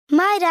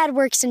My dad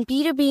works in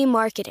B2B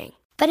marketing,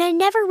 but I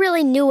never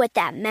really knew what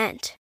that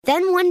meant.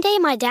 Then one day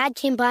my dad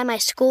came by my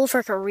school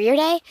for career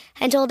day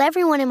and told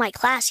everyone in my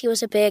class he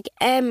was a big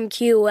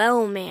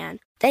MQL man.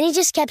 Then he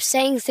just kept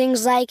saying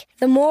things like,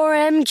 the more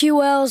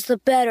MQLs, the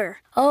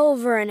better,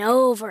 over and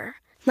over.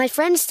 My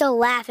friends still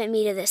laugh at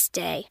me to this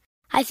day.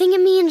 I think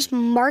it means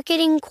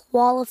marketing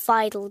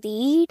qualified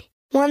lead.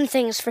 One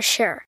thing's for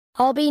sure,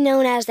 I'll be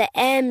known as the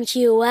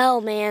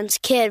MQL man's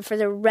kid for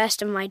the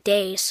rest of my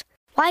days.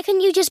 Why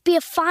couldn't you just be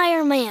a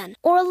fireman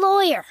or a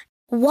lawyer?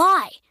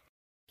 Why?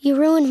 You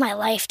ruined my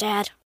life,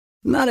 Dad.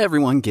 Not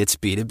everyone gets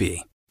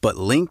B2B, but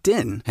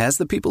LinkedIn has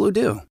the people who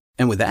do.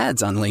 And with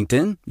ads on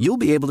LinkedIn, you'll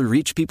be able to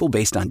reach people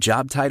based on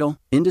job title,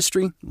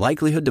 industry,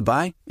 likelihood to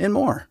buy, and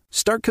more.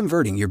 Start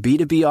converting your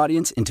B2B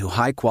audience into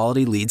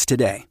high-quality leads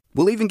today.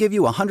 We'll even give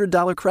you a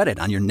 $100 credit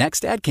on your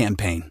next ad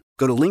campaign.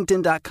 Go to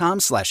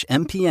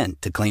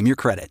linkedin.com/MPN to claim your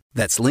credit.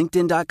 That's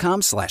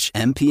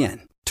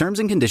linkedin.com/MPN. Terms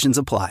and conditions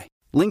apply.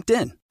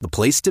 LinkedIn, the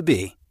place to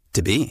be,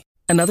 to be.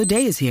 Another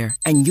day is here,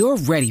 and you're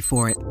ready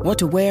for it. What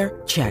to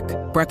wear? Check.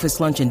 Breakfast,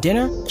 lunch, and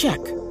dinner? Check.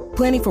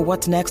 Planning for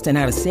what's next and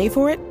how to save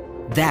for it?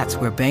 That's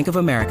where Bank of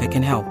America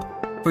can help.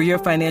 For your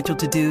financial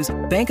to-dos,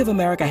 Bank of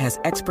America has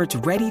experts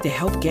ready to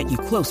help get you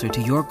closer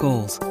to your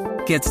goals.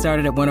 Get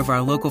started at one of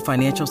our local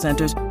financial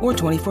centers or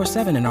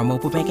 24/7 in our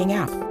mobile banking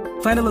app.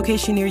 Find a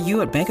location near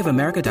you at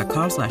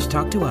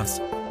bankofamerica.com/talktous.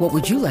 What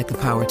would you like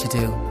the power to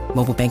do?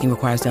 Mobile banking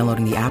requires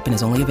downloading the app and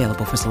is only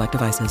available for select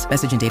devices.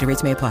 Message and data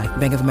rates may apply.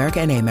 Bank of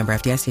America N.A., member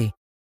FDIC.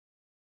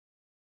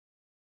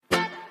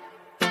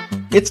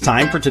 It's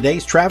time for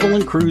today's travel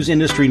and cruise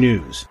industry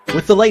news.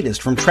 With the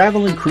latest from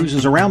travel and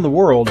cruises around the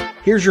world,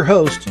 here's your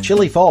host,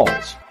 Chillie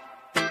Falls.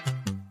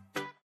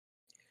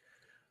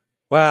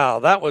 Wow,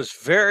 that was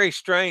very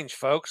strange,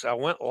 folks. I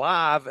went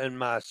live and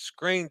my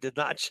screen did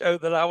not show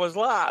that I was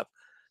live.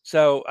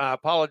 So I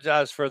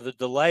apologize for the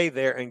delay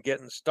there in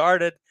getting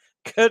started.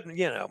 Couldn't,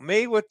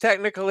 me with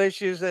technical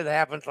issues, it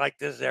happens like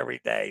this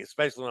every day,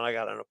 especially when I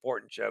got an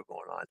important show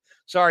going on.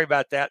 Sorry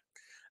about that.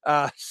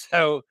 I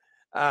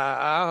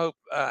hope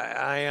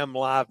I am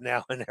live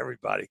now and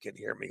everybody can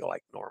hear me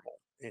like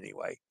normal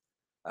anyway.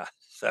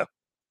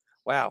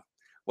 Wow.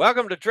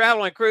 Welcome to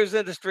Travel and Cruise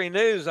Industry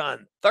News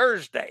on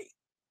Thursday,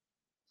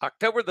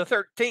 October the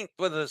 13th,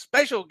 with a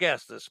special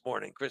guest this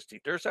morning, Christy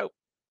Durso.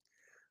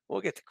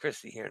 We'll get to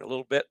Christy here in a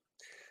little bit.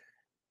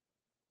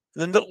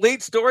 The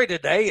lead story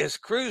today is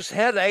cruise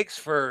headaches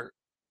for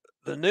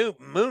the new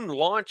moon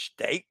launch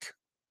date.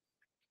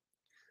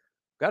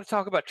 Got to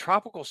talk about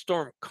Tropical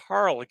Storm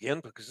Karl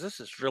again because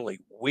this is really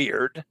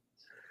weird.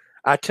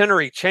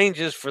 Itinerary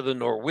changes for the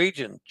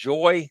Norwegian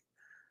Joy.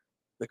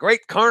 The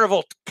Great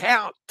Carnival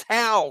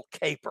Towel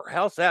Caper.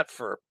 How's that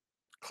for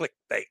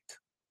clickbait?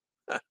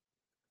 I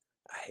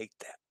hate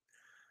that.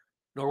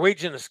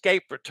 Norwegian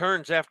Escape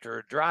returns after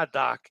a dry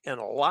dock, and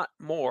a lot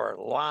more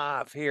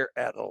live here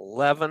at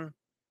 11.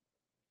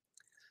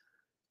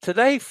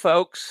 Today,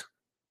 folks,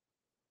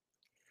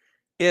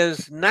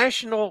 is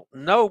National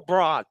No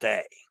Bra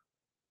Day.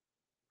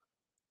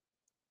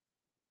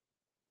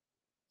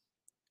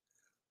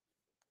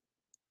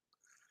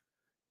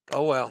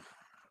 Oh, well,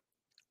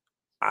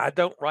 I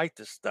don't write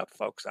this stuff,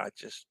 folks. I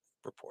just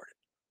report it.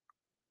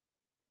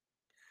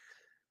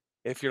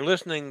 If you're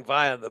listening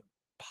via the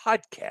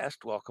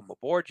podcast, welcome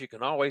aboard. You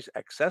can always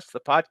access the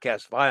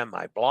podcast via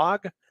my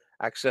blog,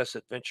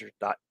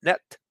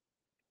 accessadventures.net,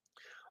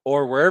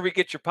 or wherever you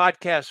get your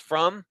podcasts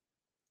from,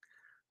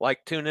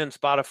 like TuneIn,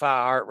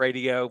 Spotify,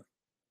 iHeartRadio,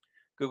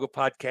 Google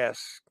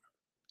Podcasts,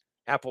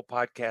 Apple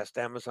Podcasts,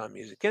 Amazon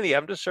Music. Any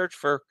of them, just search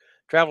for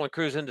Travel and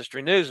Cruise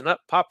Industry News, and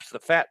up pops the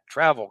Fat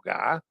Travel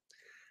Guy.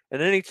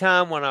 And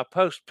anytime when I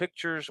post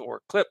pictures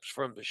or clips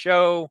from the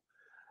show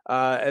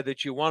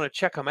that you want to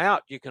check them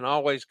out, you can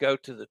always go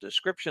to the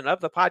description of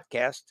the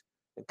podcast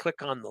and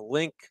click on the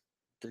link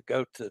to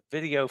go to the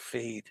video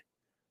feed.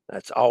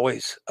 That's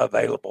always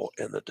available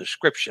in the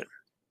description.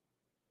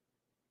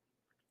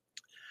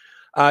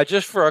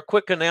 Just for a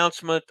quick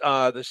announcement,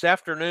 this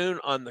afternoon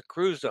on the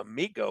Cruise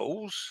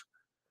Amigos,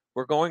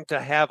 we're going to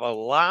have a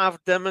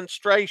live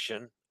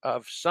demonstration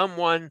of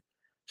someone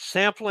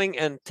sampling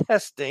and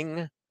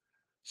testing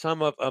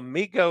some of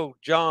Amigo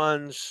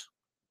John's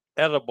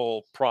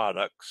edible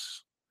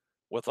products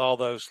with all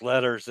those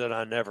letters that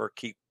I never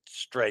keep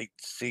straight,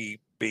 C,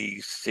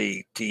 B,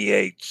 C, T,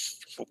 H,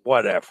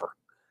 whatever.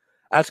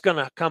 That's going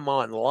to come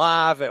on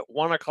live at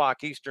 1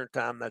 o'clock Eastern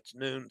Time. That's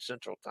noon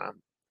Central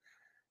Time.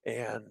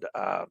 And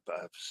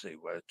let's see,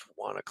 it's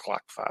 1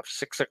 o'clock,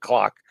 6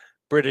 o'clock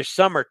British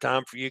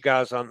summertime for you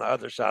guys on the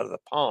other side of the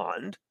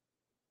pond.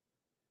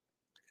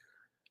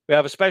 We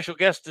have a special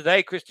guest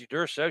today, Christy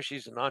Durso.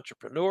 She's an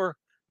entrepreneur,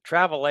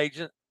 travel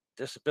agent,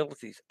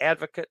 disabilities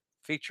advocate,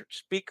 featured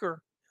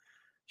speaker.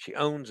 She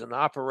owns and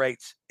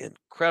operates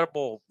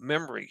Incredible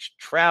Memories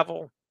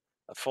Travel,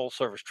 a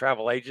full-service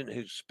travel agent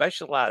whose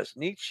specialized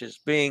niche is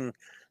being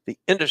the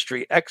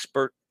industry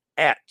expert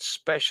at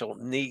special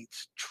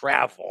needs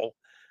travel.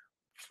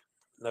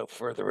 No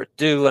further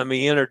ado, let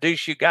me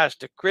introduce you guys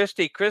to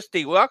Christy.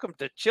 Christy, welcome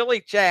to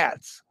Chillie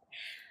Chats.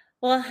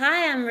 Well,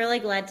 hi, I'm really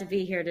glad to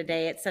be here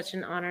today. It's such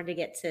an honor to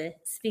get to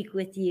speak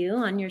with you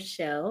on your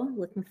show.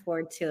 Looking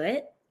forward to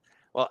it.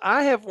 Well,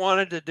 I have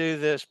wanted to do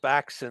this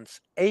back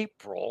since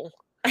April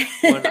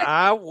when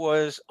I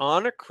was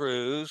on a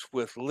cruise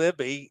with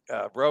Libby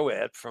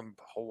Roed from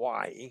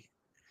Hawaii.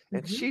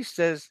 And Mhm. she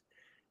says,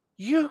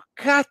 "You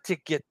got to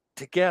get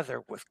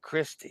together with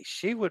Christy.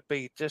 She would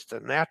be just a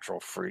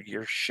natural for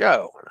your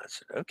show." And I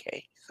said,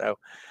 "Okay." So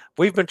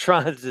we've been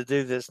trying to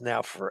do this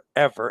now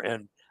forever.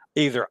 And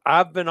either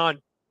I've been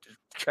on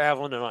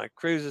traveling and on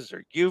cruises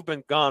or you've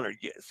been gone or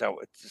you. So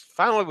it's just,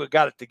 finally we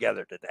got it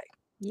together today.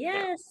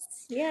 Now,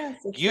 Yes,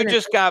 it's you been a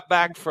just got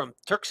back from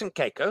Turks and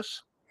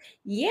Caicos.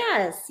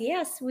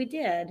 yes, we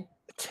did.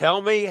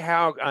 Tell me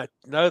how. I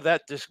know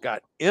that just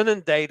got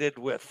inundated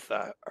with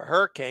a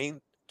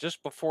hurricane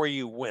just before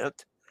you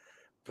went,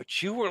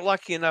 but you were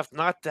lucky enough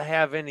not to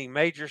have any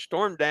major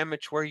storm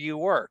damage where you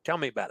were. Tell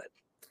me about it.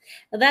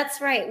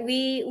 That's right.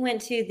 We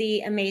went to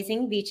the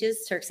amazing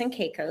beaches, Turks and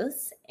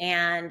Caicos.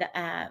 And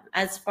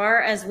as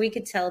far as we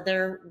could tell,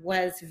 there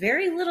was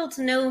very little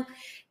to no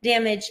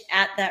damage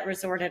at that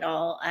resort at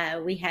all.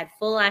 We had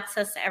full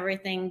access to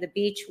everything. The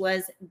beach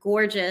was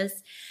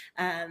gorgeous.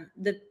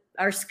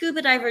 Our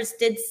scuba divers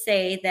did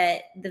say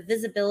that the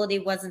visibility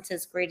wasn't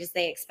as great as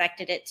they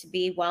expected it to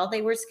be while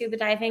they were scuba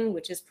diving,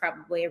 which is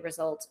probably a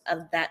result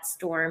of that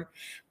storm.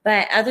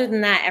 But other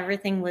than that,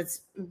 everything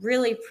was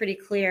really pretty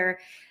clear.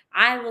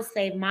 I will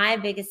say my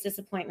biggest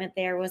disappointment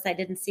there was I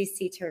didn't see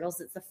sea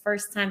turtles. It's the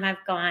first time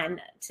I've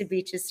gone to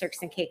beaches,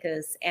 Turks and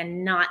Caicos,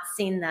 and not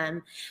seen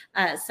them.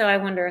 So I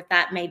wonder if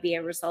that may be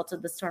a result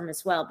of the storm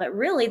as well. But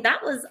really,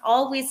 that was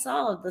all we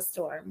saw of the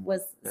storm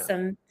was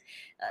some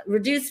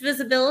reduced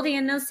visibility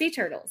and no sea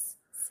turtles.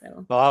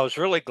 So, Well, I was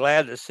really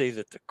glad to see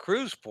that the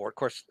cruise port, of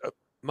course,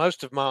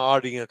 most of my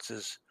audience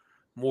is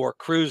more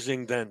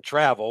cruising than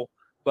travel,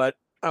 but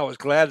I was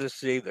glad to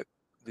see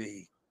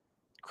the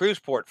cruise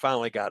port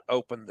finally got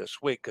open this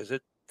week because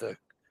the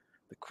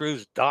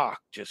cruise dock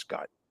just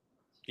got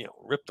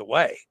ripped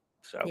away.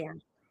 So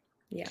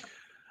yeah.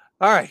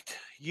 all right,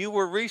 you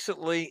were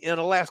recently in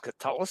Alaska.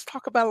 Let's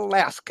talk about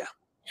Alaska.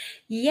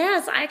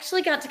 Yes, I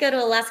actually got to go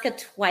to Alaska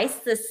twice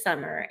this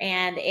summer,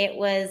 and it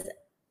was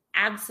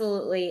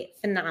absolutely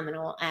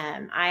phenomenal.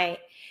 I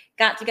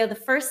got to go the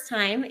first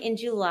time in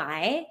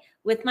July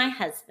with my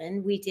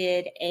husband. We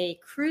did a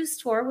cruise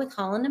tour with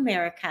Holland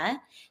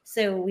America.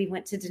 So we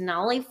went to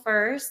Denali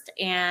first,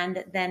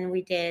 and then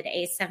we did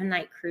a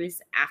 7-night cruise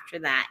after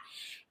that.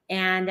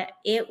 And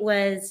it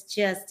was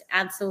just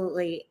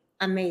absolutely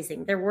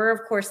amazing. There were,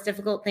 of course,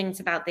 difficult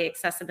things about the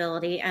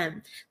accessibility.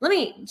 Let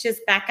me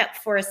just back up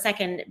for a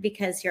second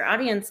because your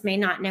audience may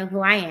not know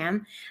who I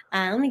am.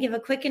 Let me give a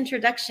quick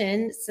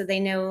introduction so they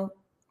know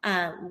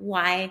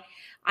why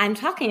I'm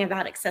talking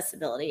about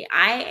accessibility.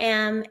 I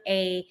am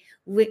a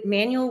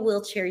manual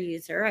wheelchair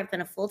user. I've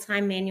been a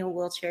full-time manual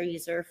wheelchair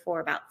user for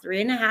about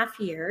 3.5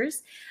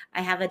 years.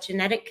 I have a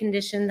genetic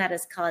condition that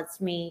has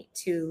caused me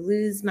to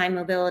lose my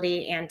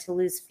mobility and to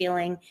lose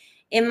feeling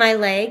in my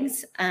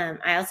legs.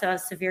 I also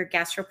have severe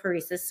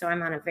gastroparesis, so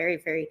I'm on a very,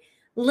 very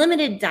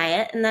limited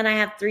diet. And then I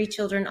have 3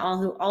 children, all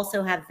who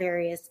also have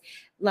various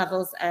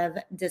levels of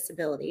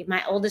disability.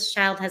 My oldest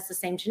child has the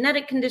same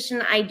genetic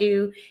condition I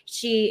do.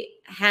 She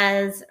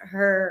has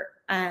her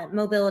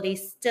mobility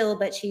still,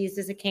 but she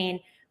uses a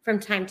cane from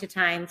time to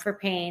time for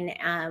pain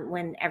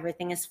when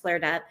everything is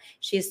flared up.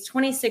 She has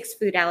 26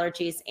 food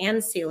allergies and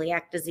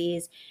celiac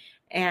disease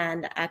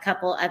and a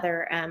couple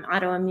other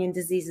autoimmune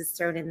diseases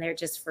thrown in there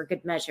just for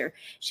good measure.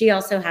 She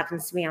also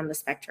happens to be on the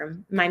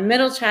spectrum. My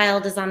middle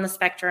child is on the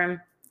spectrum.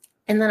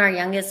 And then our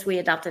youngest, we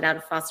adopted out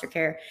of foster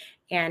care,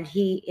 and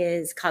he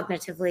is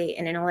cognitively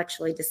and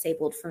intellectually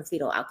disabled from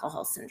fetal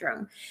alcohol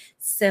syndrome.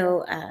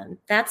 So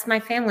that's my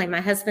family.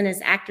 My husband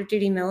is active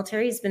duty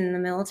military. He's been in the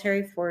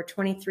military for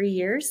 23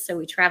 years. So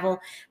we travel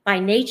by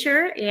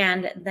nature.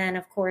 And then,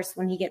 of course,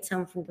 when he gets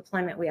home from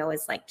deployment, we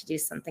always like to do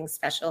something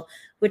special,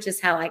 which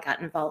is how I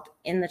got involved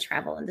in the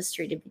travel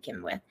industry to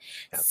begin with.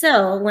 Yep.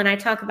 So when I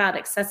talk about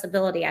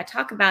accessibility, I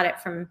talk about it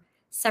from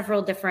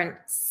several different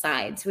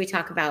sides. We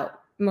talk about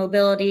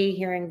mobility,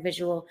 hearing,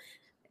 visual,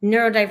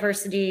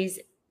 neurodiversities,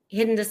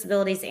 hidden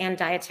disabilities, and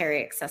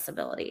dietary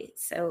accessibility.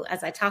 So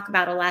as I talk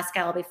about Alaska,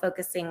 I'll be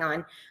focusing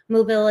on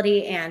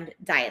mobility and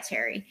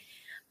dietary.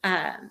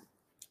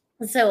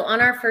 So on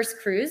our first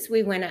cruise,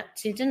 we went up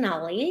to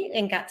Denali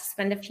and got to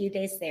spend a few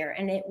days there,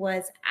 and it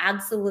was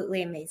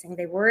absolutely amazing.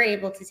 They were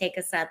able to take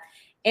us up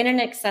in an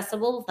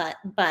accessible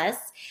bus,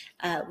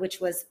 which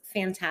was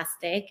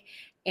fantastic.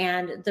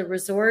 And the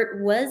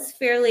resort was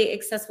fairly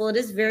accessible. It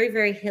is very,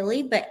 very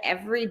hilly, but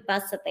every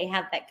bus that they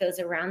have that goes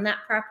around that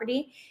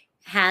property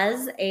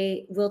has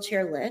a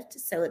wheelchair lift.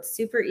 So it's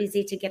super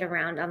easy to get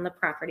around on the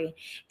property.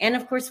 And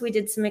of course, we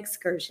did some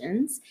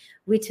excursions.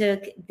 We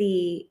took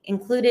the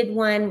included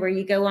one where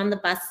you go on the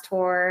bus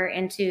tour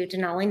into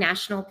Denali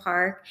National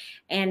Park.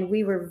 And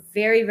we were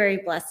very, very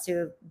blessed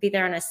to be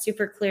there on a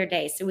super clear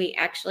day. So we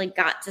actually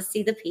got to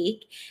see the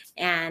peak,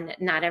 and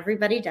not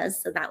everybody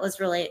does. So that was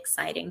really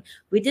exciting.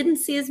 We didn't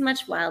see as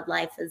much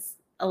wildlife as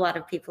a lot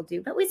of people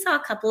do. But we saw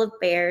a couple of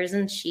bears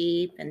and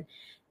sheep and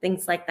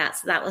things like that.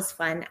 So that was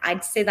fun.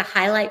 I'd say the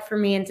highlight for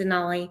me in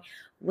Denali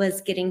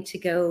was getting to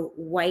go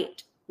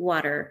white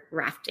water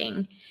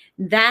rafting.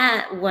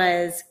 That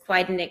was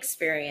quite an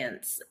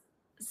experience.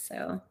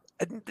 So.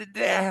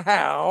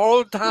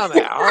 How? Time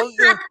out.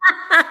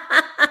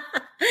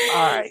 All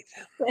right.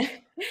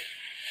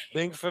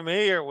 Being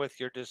familiar with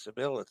your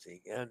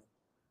disability and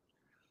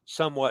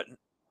somewhat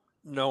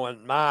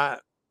knowing my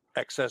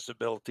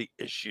accessibility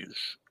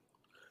issues,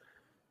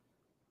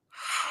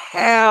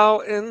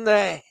 how in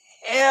the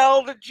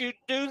hell did you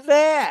do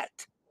that?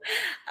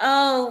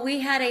 Oh, we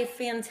had a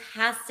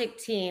fantastic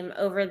team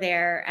over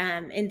there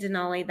in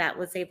Denali that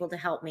was able to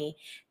help me.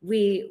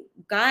 We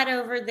got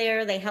over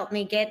there. They had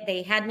me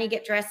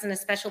get dressed in a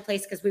special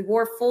place because we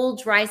wore full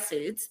dry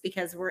suits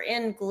because we're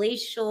in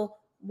glacial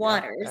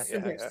waters. So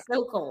they're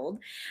so cold.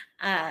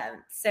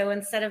 So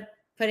instead of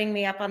putting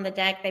me up on the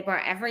deck, they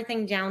brought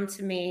everything down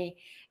to me.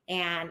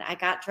 And I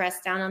got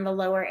dressed down on the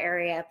lower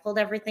area, pulled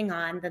everything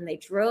on. Then they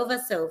drove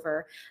us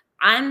over.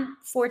 I'm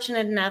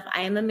fortunate enough,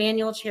 I am a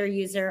manual chair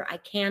user. I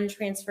can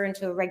transfer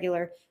into a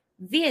regular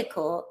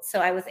vehicle. So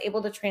I was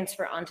able to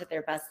transfer onto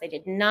their bus. They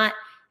did not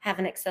have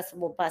an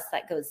accessible bus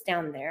that goes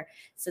down there.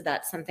 So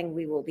that's something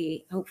we will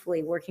be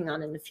hopefully working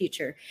on in the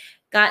future.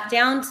 Got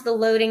down to the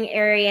loading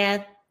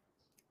area,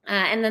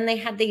 and then they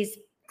had these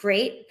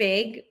great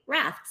big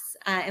rafts,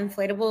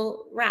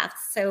 inflatable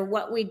rafts. So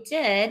what we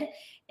did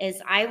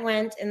is I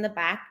went in the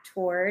back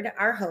toward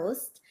our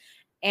host,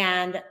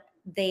 and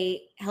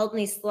they helped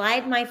me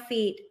slide my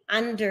feet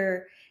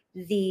under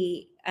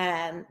the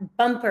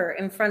bumper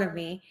in front of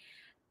me,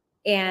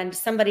 and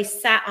somebody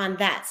sat on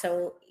that.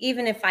 So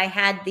even if I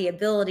had the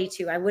ability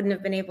to, I wouldn't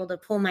have been able to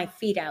pull my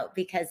feet out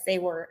because they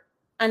were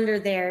under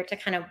there to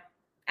kind of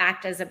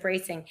act as a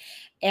bracing.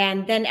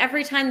 And then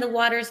every time the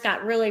waters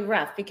got really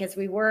rough, because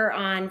we were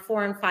on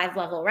 4 and 5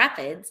 level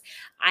rapids,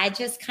 I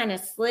just kind of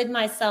slid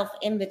myself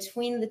in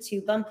between the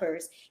two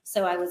bumpers.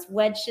 So I was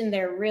wedged in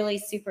there really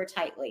super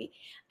tightly.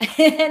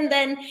 And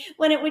then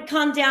when it would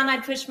calm down,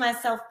 I'd push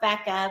myself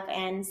back up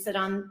and sit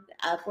on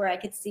up where I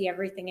could see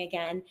everything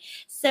again.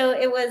 So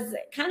it was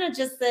kind of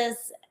just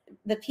this,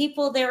 the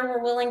people there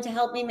were willing to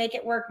help me make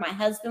it work. My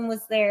husband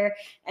was there,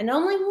 and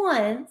only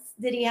once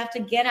did he have to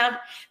get out,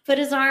 put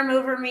his arm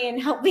over me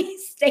and help me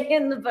stay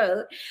in the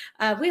boat.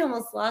 We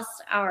almost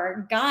lost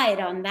our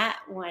guide on that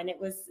one. It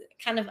was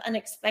kind of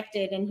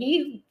unexpected, and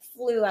he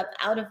flew up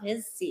out of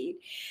his seat.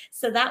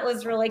 So that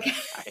was really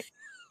good.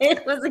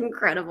 It was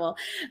incredible,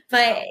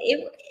 but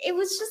it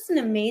was just an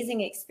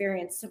amazing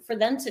experience. So for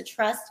them to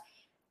trust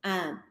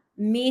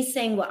me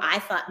saying what I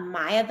thought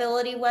my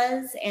ability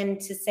was, and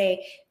to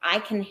say, I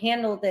can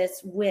handle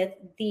this with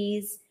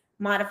these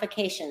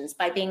modifications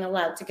by being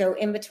allowed to go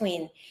in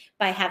between,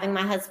 by having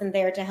my husband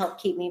there to help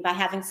keep me, by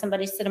having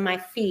somebody sit on my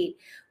feet,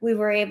 we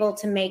were able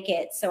to make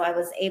it so I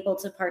was able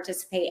to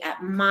participate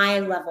at my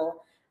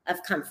level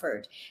of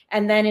comfort.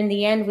 And then in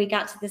the end, we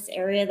got to this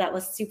area that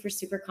was super,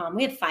 super calm.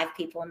 We had 5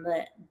 people in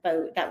the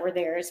boat that were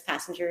there as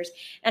passengers.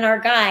 And our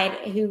guide,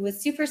 who was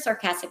super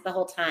sarcastic the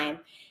whole time,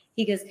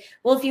 he goes,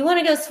 well, if you want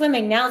to go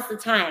swimming, now's the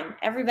time.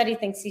 Everybody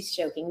thinks he's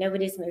joking.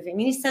 Nobody's moving.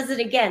 And he says it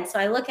again. So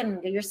I look at him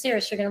and go, you're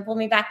serious? You're going to pull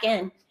me back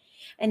in?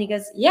 And he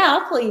goes, yeah,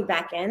 I'll pull you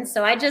back in.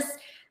 So I just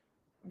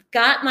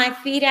got my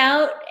feet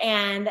out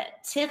and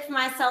tipped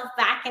myself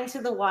back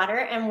into the water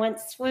and went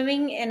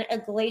swimming in a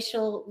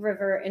glacial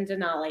river in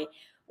Denali.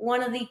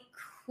 One of the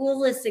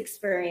coolest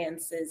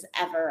experiences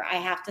ever, I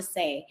have to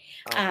say.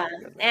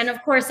 And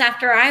of course,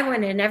 after I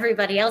went in,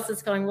 everybody else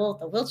is going, well,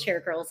 the wheelchair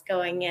girl's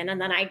going in.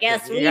 And then I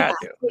guess we have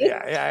to.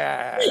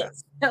 Yeah.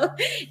 So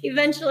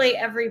eventually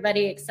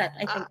everybody except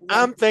I think.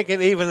 I'm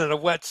thinking even in a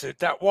wetsuit,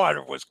 that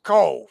water was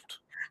cold.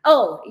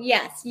 Oh,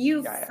 yes.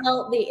 You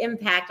felt the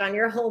impact on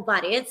your whole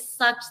body. It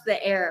sucked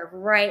the air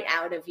right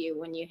out of you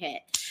when you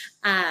hit.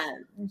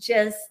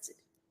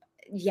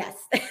 Yes.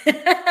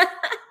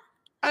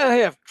 I don't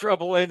have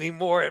trouble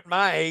anymore at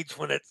my age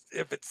when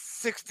if it's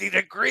 60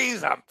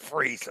 degrees, I'm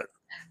freezing.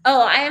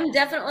 Oh, I am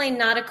definitely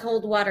not a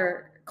cold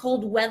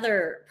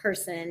weather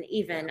person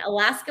even.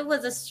 Alaska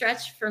was a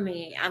stretch for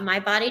me.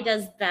 My body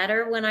does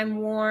better when I'm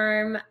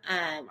warm.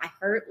 I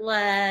hurt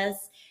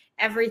less,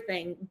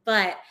 everything,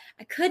 but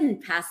I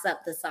couldn't pass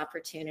up this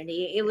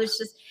opportunity. It was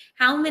just,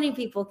 how many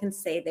people can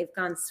say they've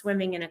gone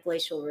swimming in a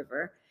glacial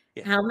river?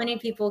 Yeah. How many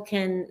people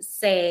can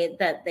say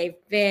that they've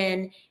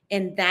been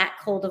in that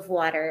cold of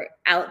water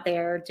out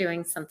there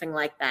doing something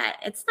like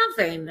that? It's not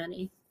very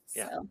many.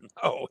 Yeah. So.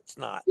 No, it's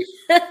not.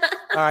 All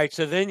right.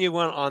 So then you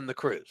went on the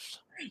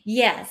cruise.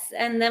 Yes.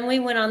 And then we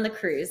went on the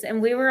cruise,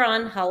 and we were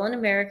on Holland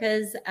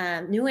America's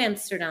New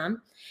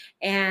Amsterdam,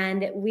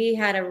 and we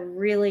had a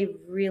really,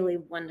 really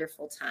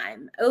wonderful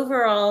time.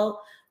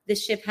 Overall, the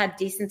ship had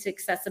decent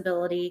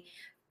accessibility.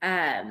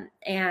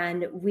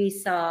 And we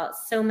saw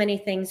so many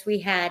things. We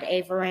had a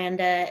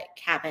veranda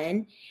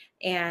cabin,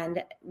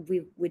 and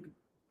we would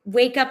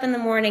wake up in the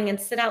morning and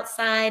sit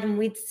outside, and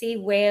we'd see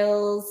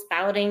whales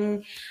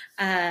spouting,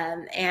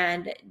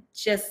 and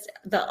just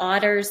the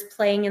otters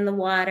playing in the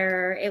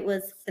water. It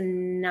was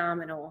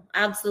phenomenal,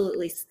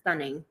 absolutely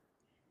stunning.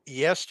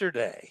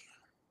 Yesterday,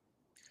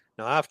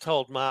 now I've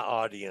told my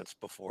audience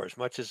before, as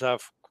much as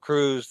I've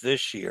cruised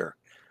this year,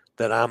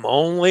 that I'm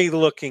only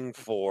looking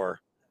for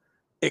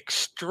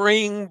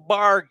extreme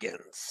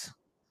bargains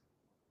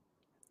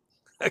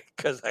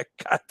because I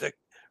got to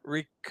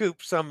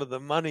recoup some of the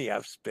money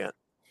I've spent.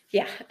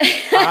 Yeah.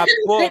 I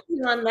booked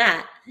on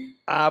that.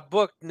 I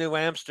booked New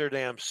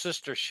Amsterdam's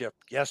sister ship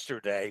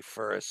yesterday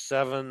for a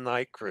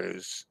 7-night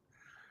cruise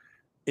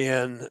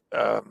in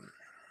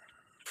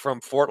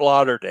from Fort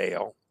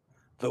Lauderdale.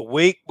 The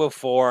week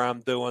before, I'm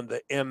doing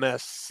the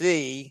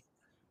MSC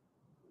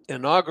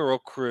inaugural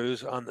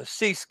cruise on the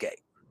Seascape,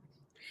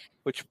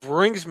 which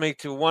brings me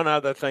to one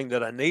other thing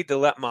that I need to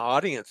let my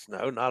audience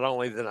know. Not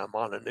only that I'm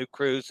on a new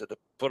cruise that I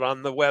put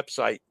on the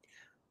website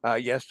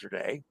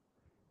yesterday,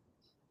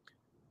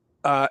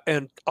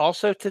 and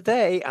also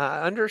today,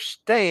 I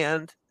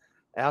understand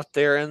out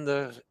there in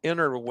the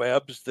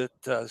interwebs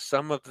that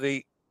some of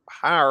the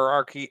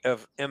hierarchy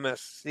of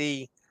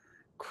MSC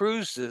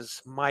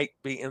cruises might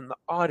be in the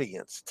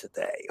audience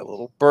today. A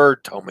little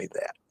bird told me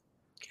that.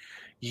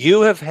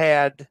 You have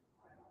had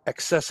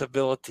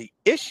accessibility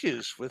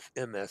issues with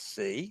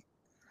MSC.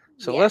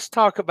 So let's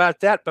talk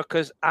about that,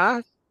 because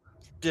I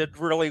did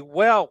really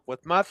well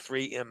with my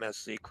 3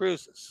 MSC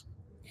cruises.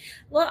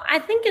 Well, I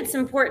think it's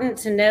important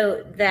to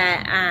note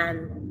that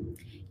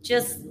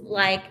just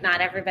like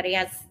not everybody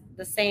has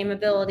the same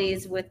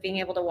abilities with being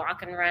able to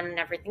walk and run and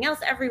everything else,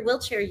 every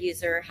wheelchair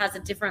user has a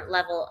different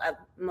level of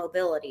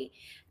mobility.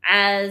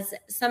 As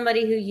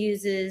somebody who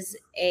uses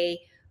a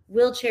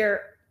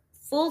wheelchair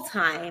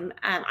full-time,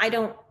 I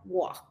don't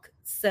walk.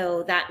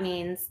 So that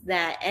means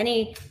that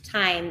any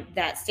time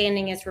that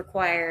standing is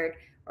required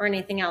or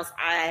anything else,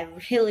 I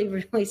really,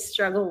 really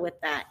struggle with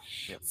that.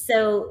 Yep.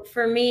 So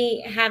for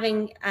me,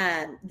 having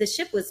the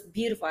ship was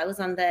beautiful. I was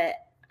on the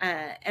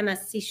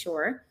MSC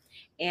shore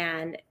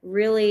and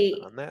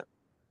really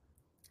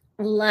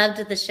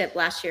loved the ship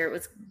last year. It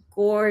was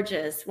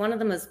gorgeous. One of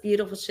the most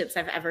beautiful ships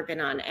I've ever been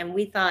on. And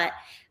we thought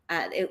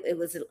it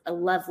was a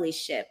lovely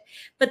ship.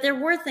 But there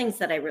were things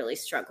that I really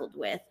struggled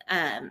with.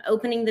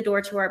 Opening the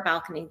door to our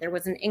balcony, there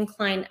was an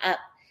incline up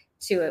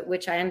to it,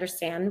 which I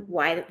understand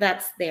why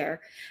that's there.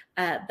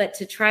 But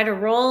to try to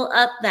roll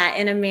up that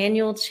in a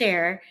manual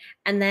chair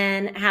and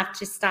then have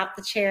to stop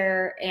the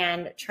chair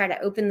and try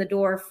to open the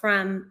door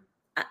from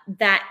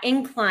that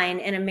incline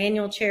in a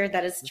manual chair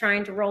that is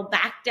trying to roll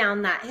back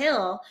down that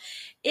hill,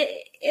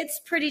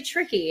 it's pretty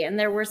tricky. And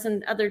there were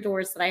some other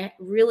doors that I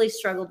really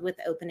struggled with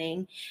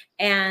opening.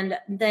 And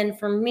then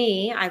for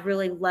me, I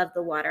really love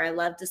the water. I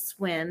love to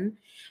swim.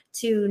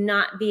 To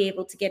not be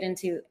able to get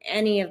into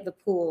any of the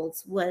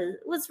pools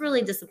was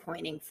really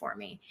disappointing for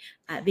me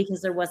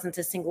because there wasn't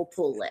a single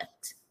pool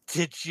lift.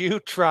 Did you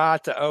try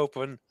to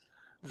open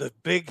the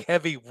big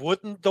heavy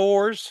wooden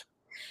doors?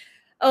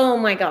 Oh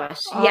my gosh,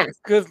 yes.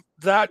 Because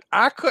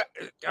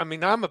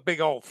I'm a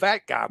big old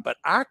fat guy, but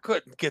I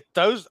couldn't get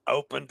those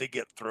open to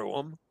get through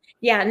them.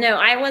 Yeah, no,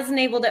 I wasn't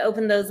able to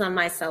open those on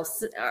myself,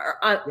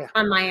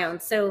 on my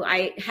own. So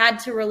I had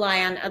to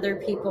rely on other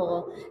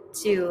people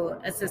to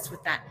assist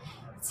with that.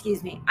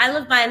 Excuse me. I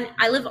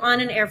live on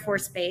an Air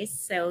Force base,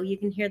 so you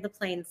can hear the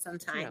planes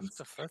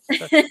sometimes.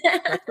 Yeah,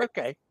 that's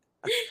okay.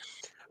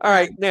 All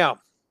right. Now,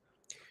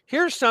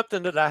 here's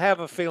something that I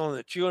have a feeling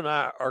that you and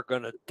I are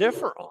going to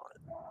differ on.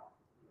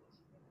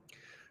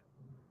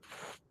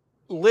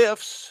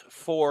 Lifts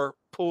for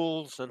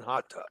pools and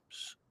hot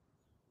tubs.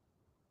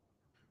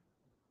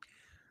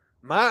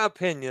 My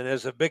opinion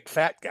as a big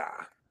fat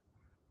guy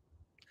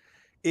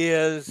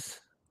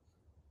is,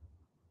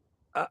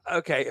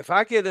 okay, if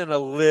I get in a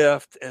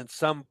lift and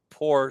some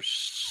poor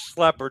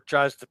schlepper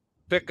tries to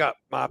pick up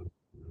my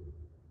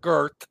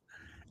girth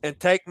and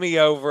take me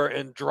over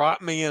and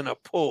drop me in a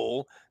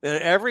pool,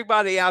 then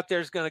everybody out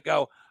there is going to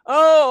go,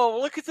 oh,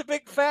 look at the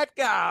big fat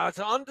guy. It's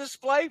on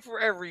display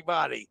for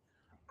everybody.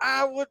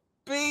 I would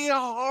be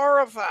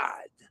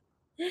horrified.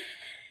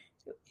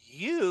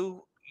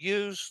 You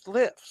use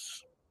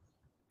lifts.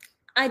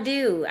 I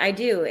do.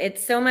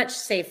 It's so much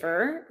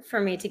safer for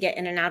me to get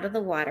in and out of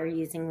the water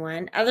using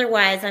one.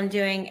 Otherwise, I'm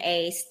doing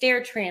a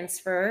stair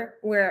transfer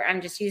where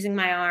I'm just using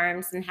my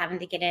arms and having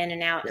to get in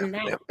and out. And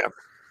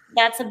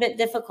that's a bit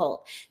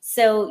difficult.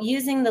 So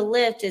using the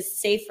lift is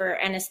safer.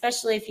 And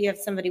especially if you have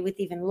somebody with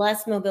even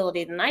less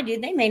mobility than I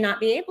do, they may not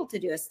be able to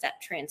do a step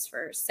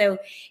transfer. So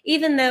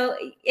even though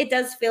it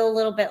does feel a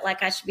little bit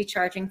like I should be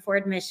charging for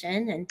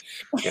admission and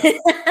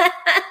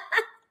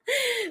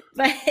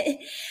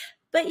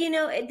But,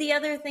 the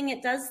other thing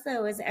it does,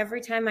 though, is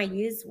every time I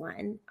use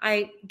one,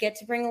 I get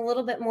to bring a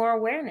little bit more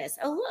awareness.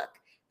 Oh, look,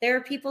 there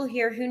are people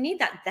here who need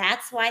that.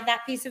 That's why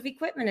that piece of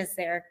equipment is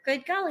there.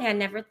 Good golly, I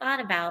never thought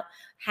about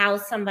how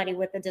somebody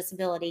with a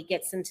disability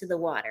gets into the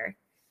water.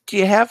 Do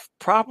you have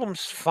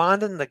problems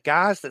finding the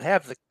guys that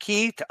have the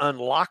key to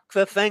unlock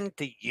the thing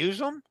to use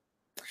them?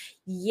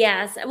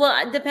 Yes.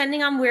 Well,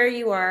 depending on where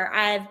you are,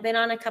 I've been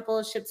on a couple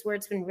of ships where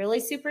it's been really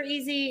super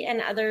easy,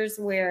 and others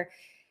where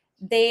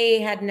they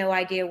had no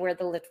idea where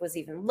the lift was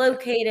even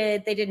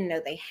located. They didn't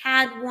know they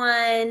had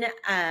one.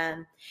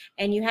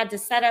 And you had to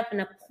set up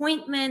an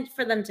appointment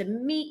for them to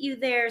meet you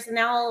there. So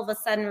now all of a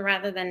sudden,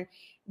 rather than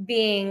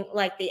being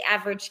like the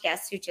average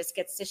guest who just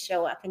gets to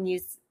show up and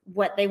use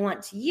what they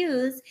want to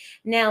use,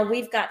 now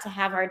we've got to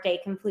have our day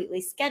completely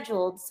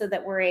scheduled so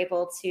that we're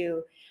able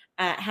to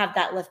have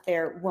that lift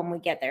there when we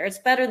get there. It's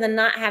better than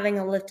not having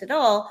a lift at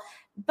all,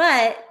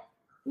 but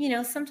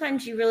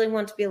sometimes you really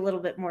want to be a little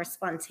bit more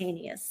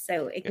spontaneous.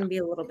 So it can be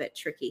a little bit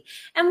tricky.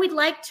 And we'd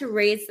like to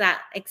raise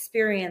that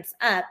experience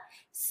up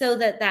so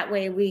that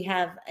way we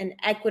have an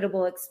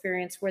equitable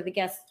experience where the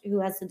guest who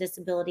has a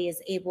disability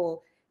is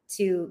able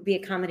to be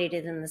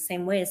accommodated in the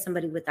same way as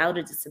somebody without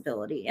a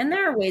disability. And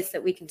there are ways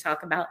that we can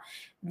talk about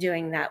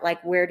doing that,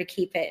 like where to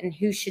keep it and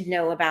who should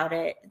know about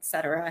it, et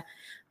cetera.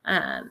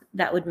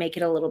 That would make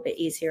it a little bit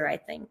easier, I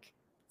think.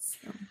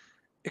 So.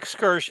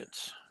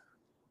 Excursions.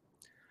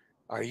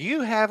 Are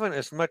you having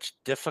as much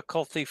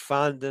difficulty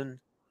finding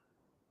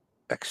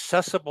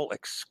accessible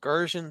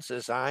excursions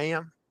as I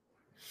am?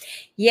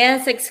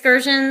 Yes,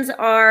 excursions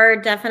are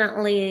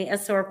definitely a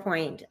sore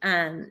point.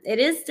 It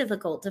is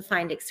difficult to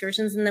find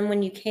excursions. And then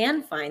when you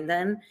can find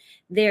them,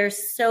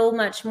 there's so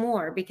much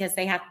more because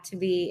they have to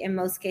be, in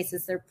most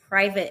cases, they're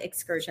private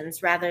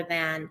excursions rather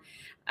than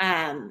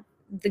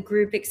the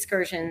group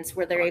excursions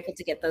where they're able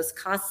to get those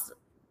costs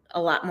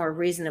a lot more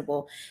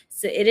reasonable.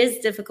 So it is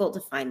difficult to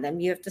find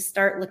them. You have to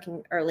start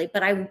looking early,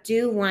 but I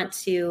do want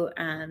to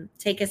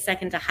take a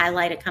second to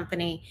highlight a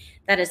company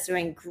that is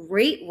doing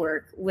great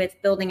work with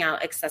building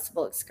out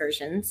accessible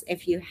excursions.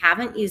 If you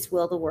haven't used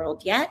Will the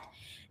World yet,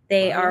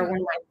 they are one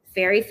of my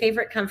very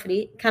favorite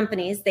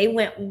companies. They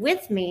went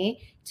with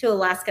me to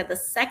Alaska the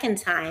second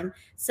time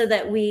so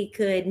that we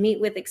could meet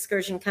with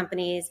excursion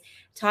companies,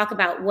 talk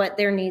about what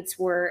their needs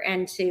were,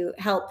 and to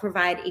help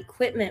provide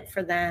equipment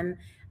for them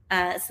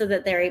so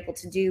that they're able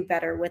to do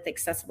better with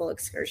accessible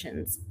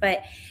excursions.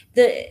 But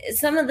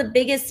some of the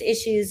biggest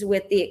issues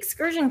with the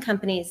excursion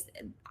companies,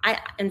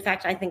 in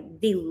fact, I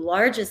think the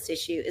largest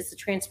issue is the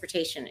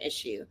transportation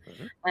issue.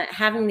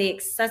 Having the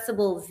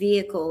accessible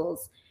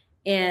vehicles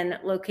in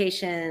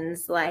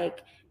locations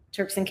like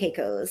Turks and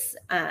Caicos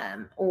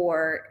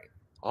or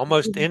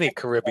almost any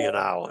Caribbean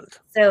island.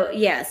 So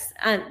yes,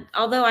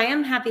 although I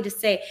am happy to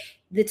say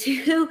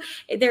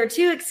there are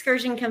two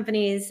excursion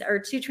companies or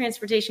two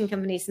transportation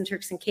companies in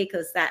Turks and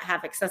Caicos that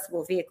have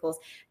accessible vehicles.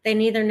 They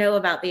neither know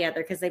about the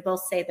other because they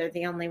both say they're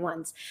the only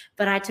ones.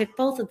 But I took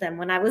both of them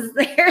when I was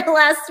there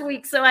last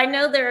week, so I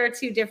know there are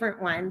two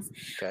different ones.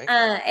 Okay.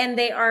 And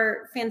they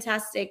are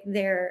fantastic.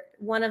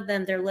 One of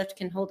them, their lift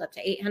can hold up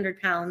to 800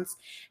 pounds,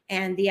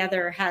 and the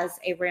other has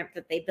a ramp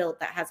that they built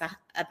that has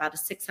about a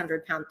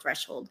 600-pound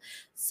threshold.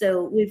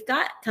 So we've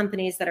got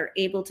companies that are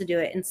able to do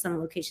it in some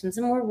locations,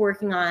 and we're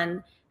working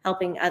on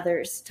helping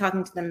others,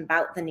 talking to them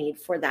about the need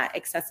for that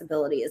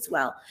accessibility as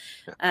well.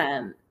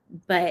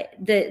 But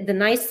the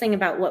nice thing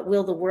about what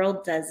Will the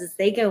World does is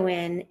they go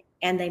in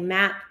and they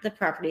map the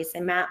properties,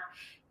 they map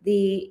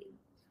the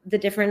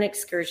different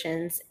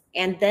excursions,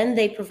 and then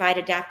they provide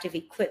adaptive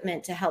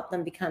equipment to help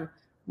them become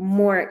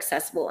more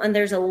accessible. And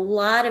there's a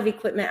lot of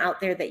equipment out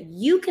there that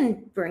you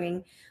can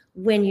bring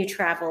when you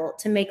travel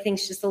to make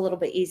things just a little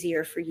bit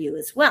easier for you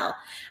as well.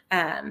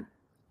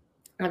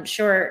 I'm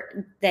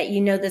sure that you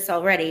know this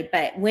already,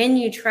 but when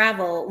you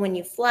travel, when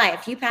you fly,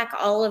 if you pack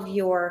all of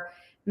your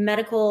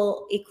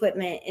medical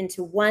equipment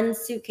into one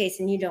suitcase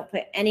and you don't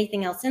put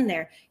anything else in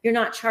there, you're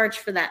not charged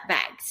for that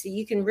bag. So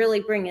you can really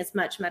bring as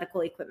much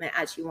medical equipment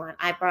as you want.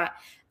 I brought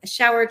a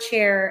shower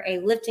chair, a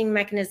lifting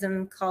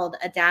mechanism called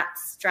Adapt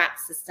strap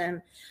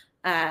system.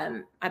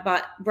 I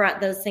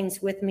brought those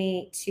things with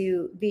me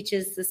to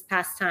beaches this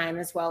past time,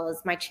 as well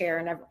as my chair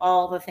and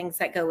all the things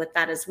that go with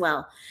that as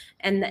well.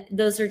 And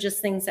those are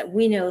just things that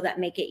we know that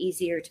make it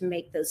easier to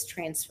make those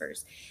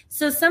transfers.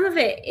 So some of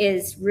it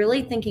is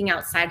really thinking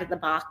outside of the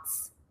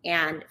box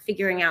and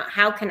figuring out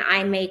how can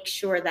I make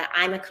sure that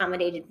I'm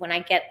accommodated when I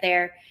get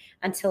there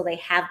until they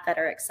have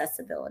better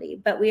accessibility.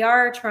 But we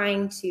are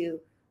trying to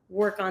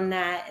work on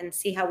that and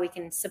see how we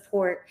can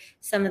support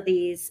some of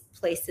these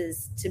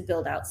places to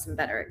build out some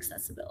better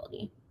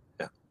accessibility.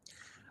 Yeah.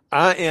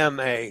 I am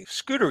a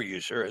scooter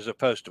user as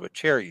opposed to a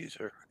chair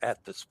user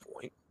at this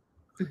point.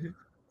 Mm-hmm.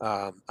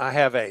 I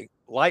have a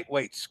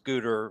lightweight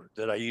scooter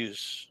that I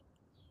use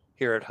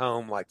here at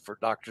home, like for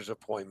doctor's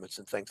appointments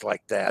and things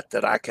like that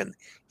I can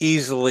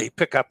easily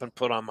pick up and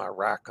put on my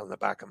rack on the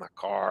back of my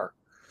car.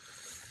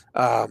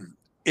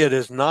 It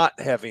is not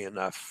heavy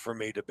enough for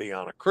me to be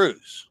on a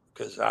cruise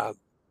because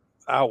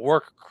I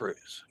work a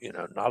cruise.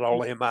 Not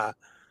only am I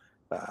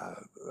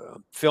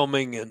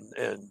filming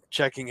and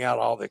checking out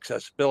all the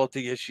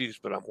accessibility issues,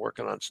 but I'm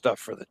working on stuff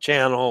for the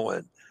channel.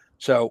 And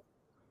so,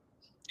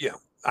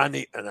 I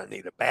need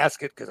a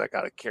basket because I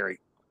got to carry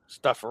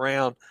stuff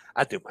around.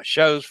 I do my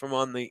shows from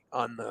on the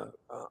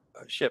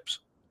ships.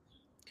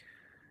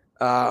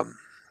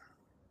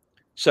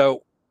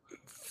 So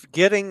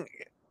getting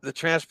the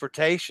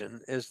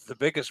transportation is the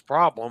biggest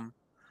problem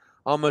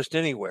almost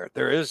anywhere.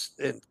 There is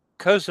in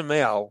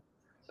Cozumel,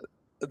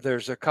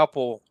 there's a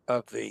couple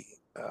of the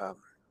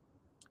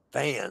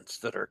vans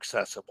that are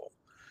accessible.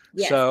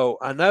 Yes. So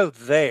I know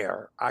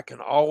there I can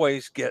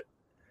always get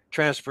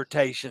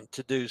transportation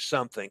to do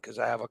something because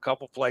I have a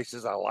couple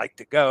places I like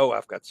to go.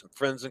 I've got some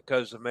friends in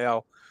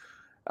Cozumel,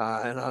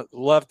 and I'd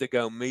love to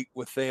go meet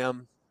with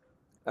them.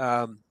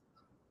 But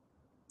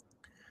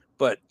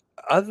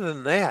other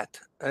than that,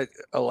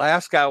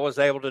 Alaska, I was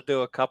able to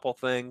do a couple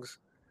things,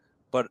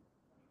 but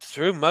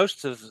through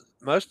most of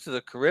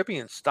the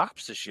Caribbean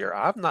stops this year,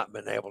 I've not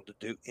been able to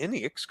do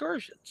any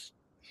excursions.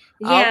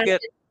 Yeah,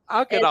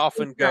 I'll get off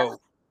and go,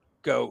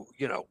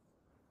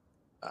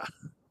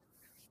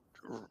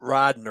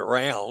 riding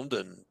around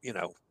and,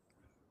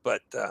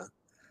 but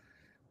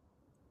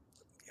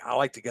I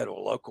like to go to a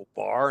local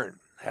bar and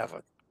have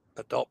an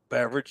adult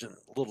beverage and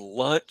a little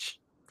lunch,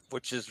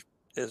 which is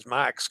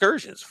my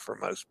excursions for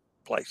most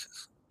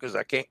places because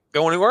I can't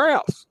go anywhere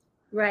else.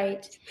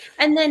 Right.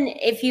 And then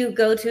if you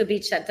go to a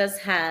beach that does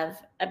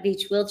have a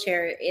beach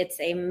wheelchair, it's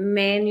a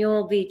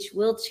manual beach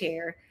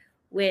wheelchair,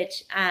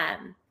 which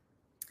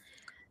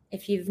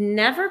if you've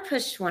never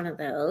pushed one of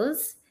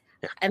those,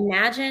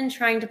 imagine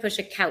trying to push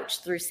a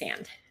couch through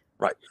sand.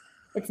 Right.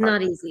 It's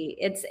not easy.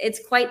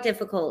 It's quite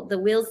difficult. The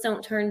wheels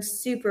don't turn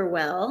super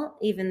well,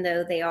 even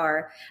though they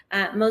are.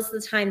 Most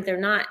of the time, they're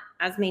not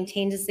as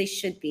maintained as they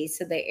should be.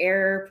 So the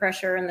air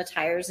pressure in the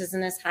tires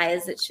isn't as high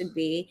as it should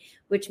be,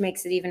 which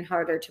makes it even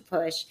harder to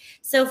push.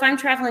 So if I'm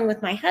traveling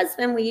with my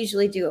husband, we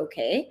usually do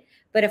okay.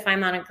 But if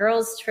I'm on a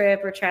girls'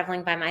 trip or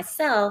traveling by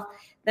myself,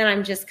 then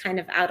I'm just kind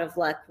of out of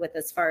luck with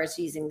as far as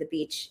using the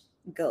beach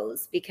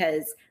goes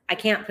because I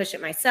can't push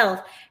it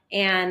myself.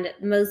 And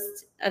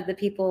most of the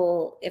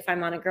people, if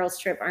I'm on a girls'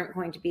 trip, aren't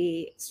going to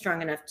be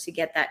strong enough to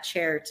get that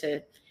chair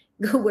to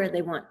go where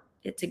they want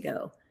it to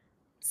go.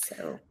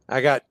 So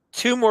I got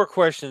two more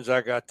questions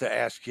I got to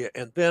ask you,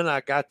 and then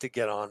I got to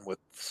get on with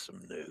some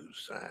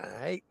news.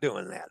 I hate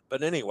doing that.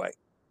 But anyway,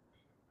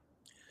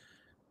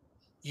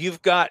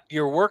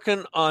 you're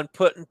working on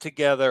putting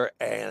together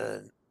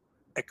an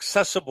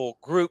accessible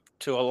group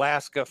to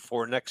Alaska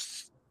for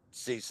next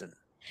season.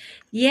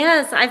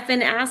 Yes, I've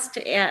been asked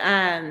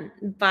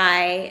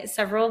by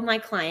several of my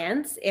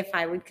clients if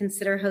I would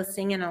consider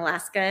hosting an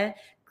Alaska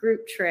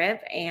group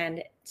trip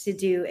and to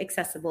do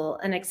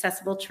an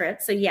accessible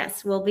trip. So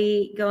yes, we'll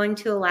be going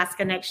to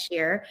Alaska next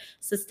year.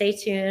 So stay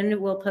tuned.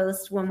 We'll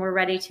post when we're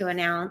ready to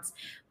announce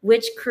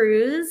which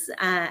cruise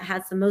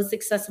has the most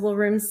accessible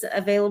rooms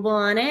available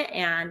on it.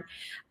 And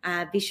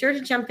be sure to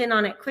jump in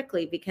on it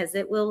quickly because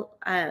it will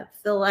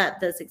fill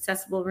up. Those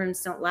accessible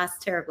rooms don't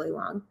last terribly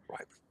long.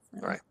 Right,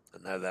 right. I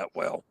know that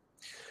well.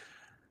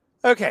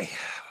 Okay.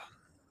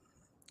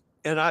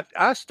 And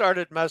I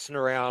started messing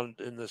around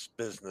in this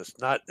business,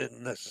 not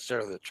in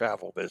necessarily the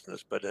travel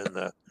business, but in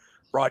the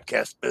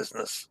broadcast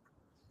business.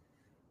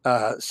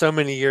 So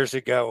many years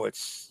ago,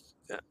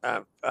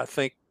 I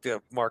think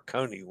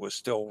Marconi was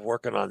still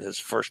working on his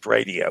first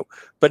radio.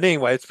 But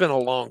anyway, it's been a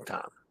long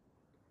time.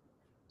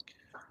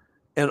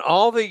 And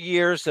all the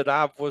years that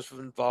I was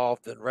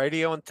involved in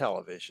radio and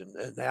television,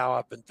 and now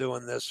I've been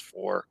doing this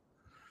for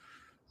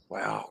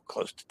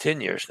close to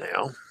 10 years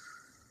now.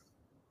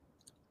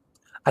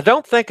 I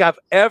don't think I've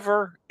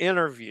ever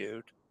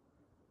interviewed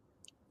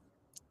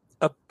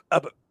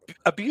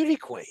a beauty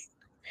queen.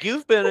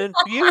 You've been in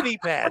beauty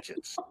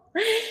pageants.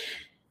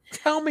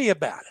 Tell me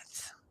about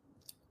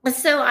it.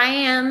 So I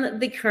am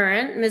the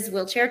current Ms.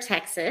 Wheelchair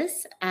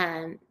Texas.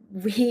 There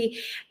we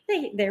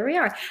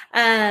are.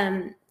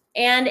 And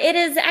it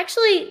is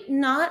actually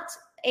not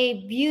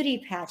a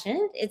beauty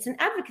pageant. It's an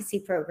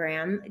advocacy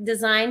program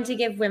designed to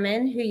give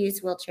women who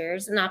use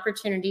wheelchairs an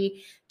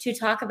opportunity to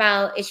talk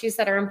about issues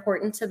that are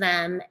important to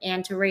them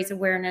and to raise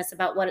awareness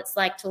about what it's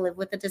like to live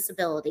with a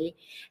disability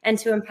and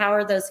to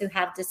empower those who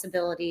have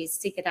disabilities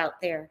to get out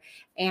there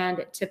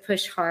and to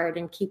push hard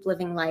and keep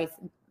living life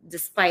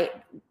despite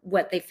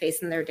what they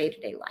face in their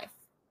day-to-day life.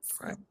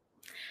 Right.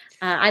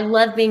 I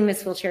love being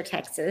Miss Wheelchair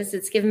Texas.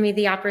 It's given me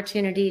the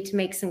opportunity to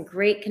make some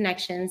great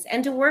connections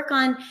and to work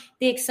on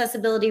the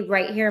accessibility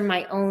right here in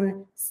my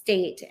own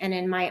state and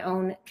in my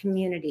own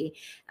community.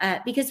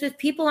 Because if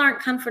people aren't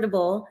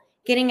comfortable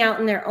getting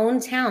out in their own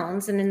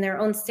towns and in their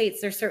own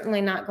states, they're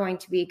certainly not going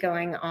to be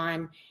going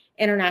on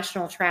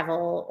international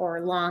travel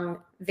or long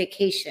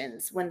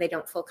vacations when they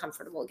don't feel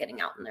comfortable getting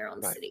out in their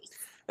own cities.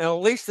 And at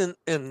least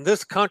in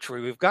this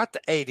country, we've got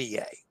the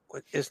ADA.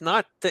 It's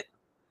not the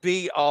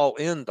be all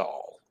end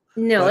all.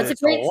 No, it's a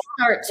great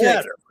start to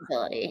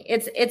accessibility.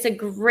 It's a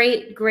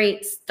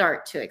great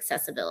start to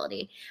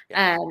accessibility.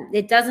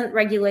 It doesn't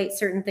regulate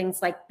certain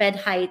things like bed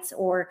heights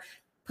or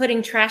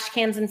putting trash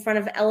cans in front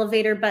of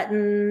elevator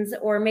buttons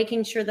or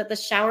making sure that the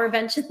shower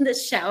bench in the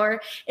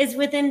shower is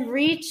within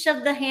reach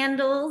of the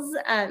handles.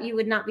 You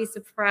would not be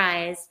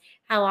surprised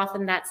how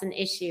often that's an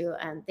issue.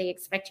 They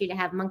expect you to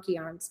have monkey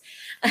arms.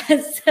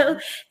 So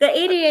the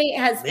ADA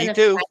has been a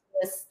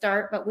fabulous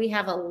start, but we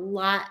have a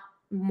lot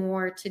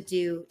more to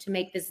do to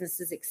make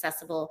businesses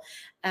accessible,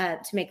 to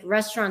make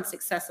restaurants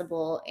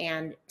accessible,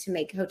 and to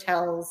make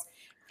hotels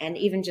and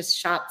even just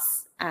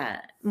shops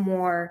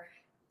more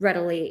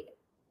readily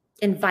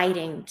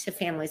inviting to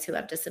families who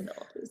have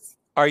disabilities.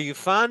 Are you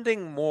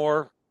finding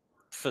more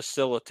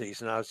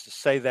facilities, and I was to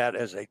say that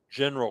as a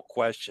general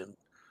question,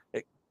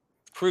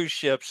 cruise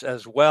ships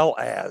as well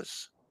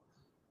as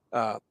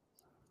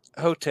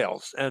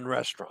hotels and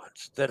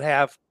restaurants that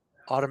have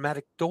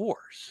automatic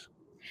doors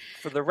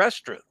for the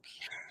restrooms?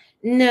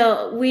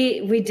 No,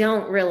 we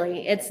don't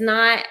really. It's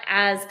not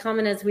as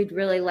common as we'd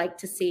really like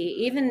to see.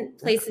 Even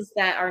places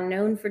that are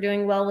known for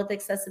doing well with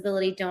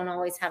accessibility don't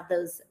always have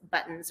those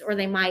buttons, or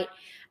they might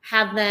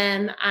have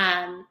them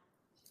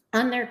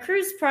on their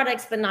cruise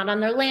products, but not on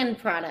their land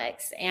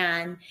products.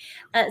 And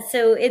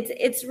so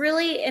it's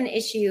really an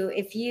issue.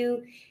 If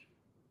you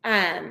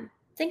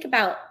think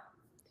about,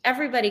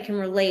 everybody can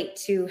relate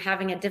to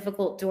having a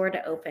difficult door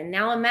to open.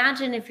 Now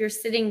imagine if you're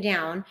sitting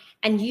down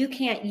and you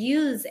can't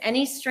use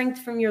any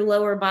strength from your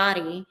lower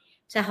body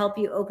to help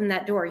you open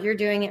that door. You're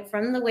doing it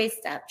from the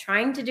waist up,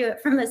 trying to do it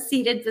from a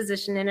seated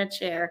position in a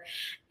chair,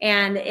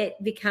 and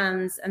it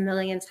becomes a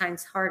million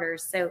times harder.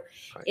 So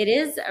It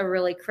is a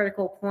really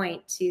critical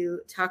point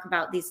to talk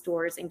about these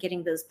doors and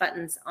getting those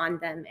buttons on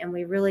them. And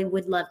we really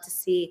would love to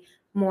see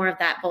more of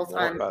that, both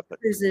on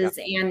cruises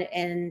and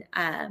in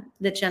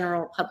the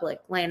general public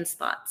land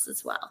spots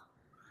as well.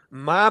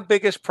 My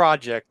biggest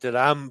project that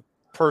I'm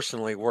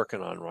personally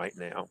working on right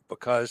now,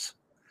 because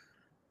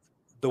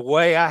the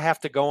way I have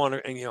to go on,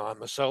 and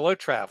I'm a solo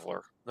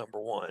traveler, number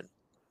one.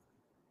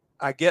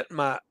 I get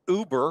my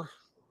Uber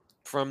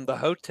from the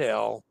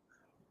hotel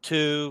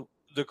to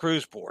the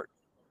cruise port.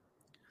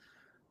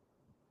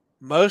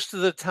 Most of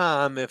the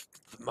time, if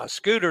my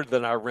scooter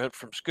that I rent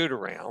from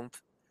Scootaround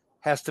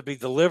has to be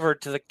delivered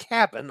to the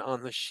cabin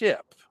on the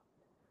ship,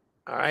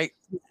 all right,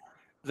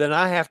 then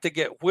I have to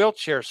get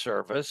wheelchair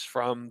service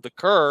from the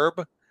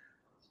curb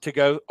to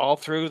go all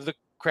through the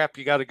crap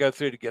you got to go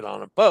through to get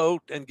on a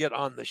boat and get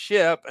on the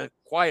ship. And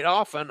quite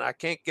often I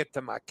can't get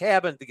to my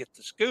cabin to get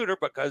the scooter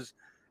because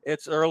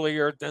it's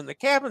earlier than the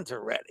cabins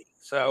are ready.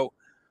 So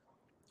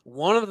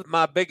one of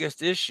my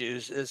biggest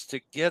issues is to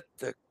get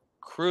the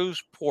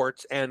cruise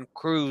ports and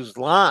cruise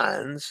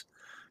lines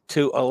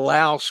to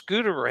allow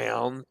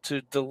Scootaround to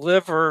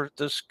deliver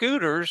the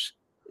scooters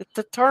at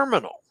the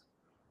terminal.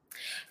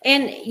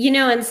 And,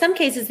 in some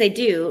cases they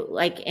do,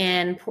 like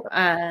in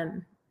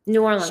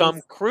New Orleans.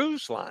 Some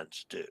cruise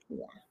lines do.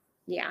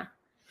 Yeah.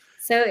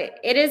 So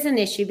it is an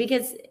issue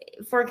because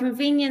for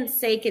convenience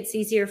sake, it's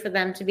easier for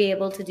them to be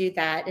able to do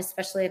that,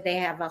 especially if they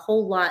have a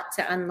whole lot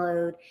to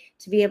unload.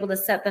 To be able to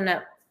set them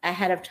up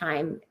ahead of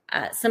time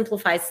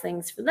simplifies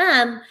things for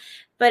them,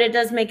 but it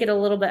does make it a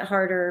little bit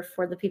harder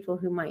for the people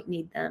who might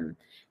need them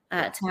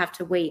to have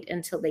to wait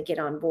until they get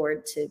on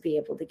board to be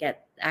able to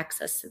get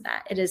access to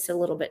that. It is a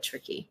little bit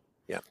tricky.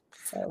 Yeah.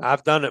 So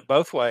I've done it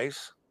both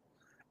ways.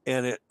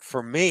 And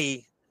for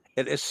me,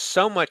 it is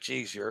so much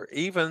easier.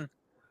 Even,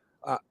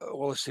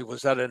 let's see,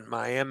 was that in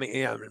Miami?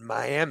 Yeah, in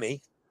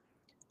Miami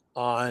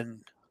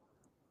on,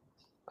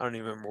 I don't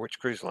even remember which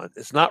cruise line.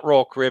 It's not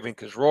Royal Caribbean,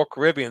 because Royal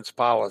Caribbean's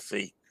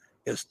policy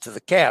is to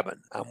the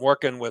cabin. I'm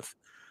working with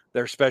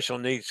their special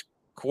needs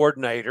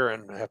coordinator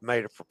and have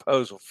made a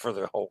proposal for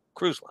the whole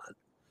cruise line.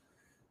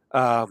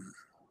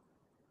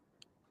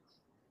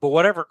 But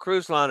whatever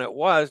cruise line it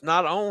was,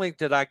 not only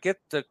did I get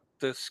the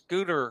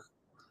scooter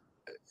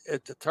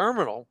at the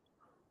terminal,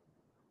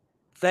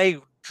 they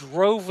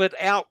drove it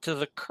out to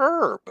the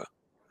curb.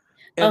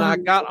 And I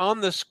got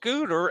on the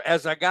scooter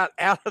as I got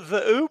out of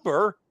the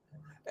Uber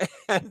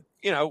and,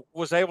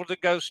 was able to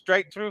go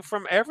straight through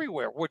from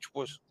everywhere, which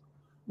was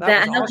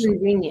that was how awesome.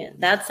 Convenient.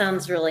 That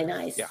sounds really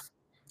nice. Yeah.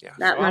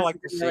 That So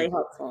must be really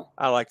helpful.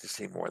 I like to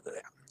see more of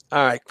that.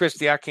 All right,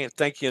 Christy, I can't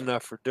thank you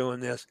enough for doing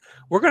this.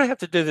 We're going to have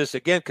to do this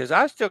again because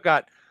I still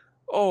got,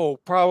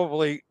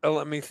 probably,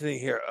 let me see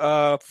here,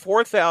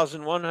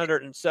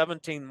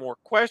 4,117 more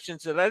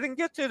questions that I didn't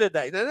get to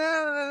today.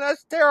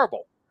 That's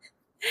terrible.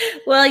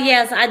 Well,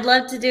 yes, I'd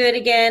love to do it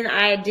again.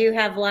 I do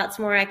have lots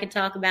more I could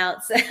talk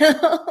about. So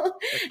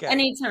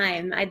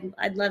anytime,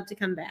 I'd love to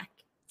come back.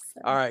 So.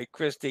 All right,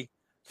 Christy,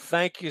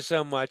 thank you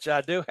so much.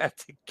 I do have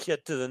to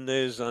get to the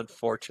news,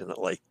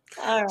 unfortunately.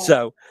 All right.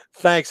 So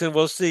thanks, and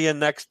we'll see you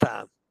next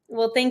time.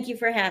 Well, thank you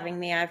for having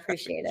me. I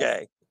appreciate it.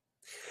 Okay.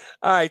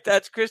 All right,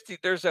 that's Christy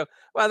Durso.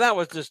 Well, that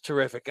was just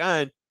terrific.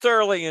 I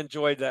thoroughly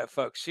enjoyed that,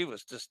 folks. She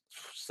was just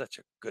such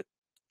a good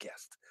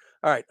guest.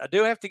 All right, I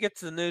do have to get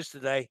to the news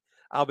today.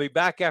 I'll be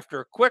back after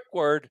a quick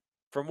word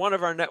from one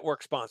of our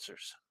network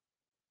sponsors.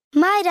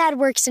 My dad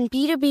works in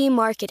B2B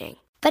marketing,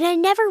 but I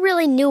never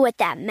really knew what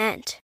that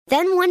meant.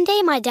 Then one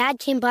day my dad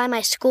came by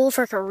my school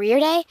for career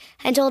day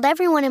and told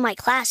everyone in my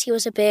class he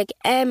was a big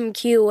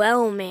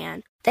MQL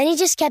man. Then he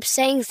just kept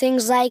saying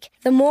things like,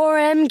 the more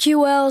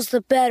MQLs, the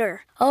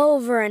better,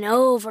 over and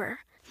over.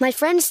 My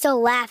friends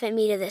still laugh at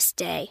me to this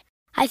day.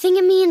 I think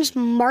it means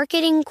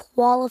marketing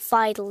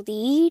qualified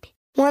lead.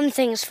 One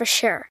thing's for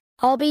sure,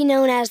 I'll be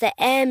known as the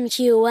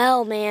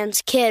MQL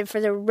man's kid for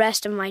the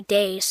rest of my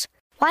days.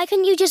 Why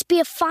couldn't you just be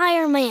a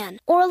fireman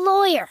or a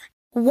lawyer?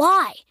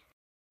 Why?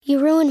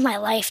 You ruined my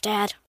life,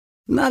 Dad.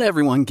 Not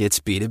everyone gets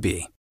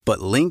B2B, but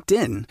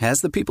LinkedIn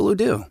has the people who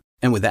do.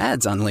 And with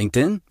ads on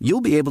LinkedIn, you'll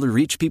be able to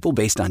reach people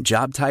based on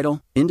job title,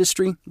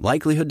 industry,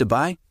 likelihood to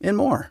buy, and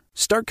more.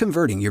 Start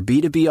converting your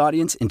B2B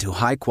audience into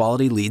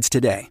high-quality leads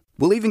today.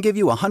 We'll even give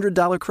you a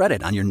 $100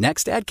 credit on your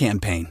next ad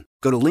campaign.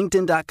 Go to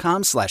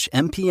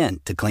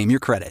linkedin.com/MPN to claim your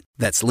credit.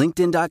 That's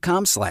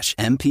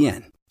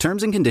linkedin.com/MPN.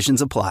 Terms and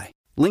conditions apply.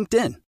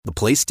 LinkedIn, the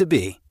place to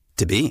be,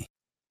 to be.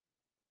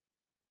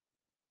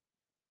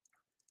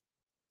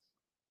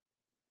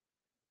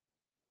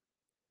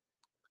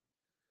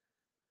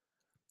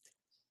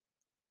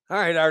 All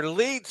right, our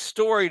lead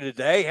story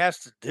today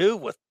has to do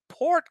with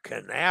Port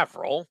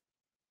Canaveral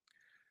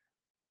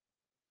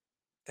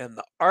and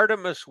the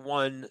Artemis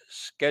I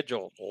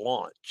scheduled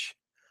launch.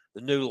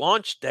 The new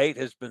launch date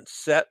has been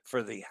set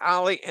for the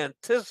highly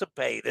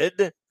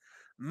anticipated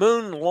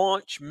moon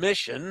launch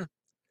mission,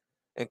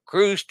 and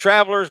cruise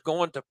travelers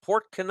going to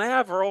Port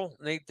Canaveral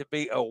need to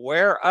be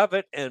aware of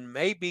it and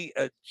maybe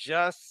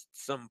adjust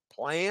some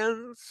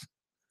plans,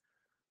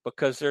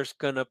 because there's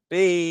going to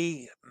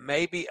be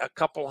maybe a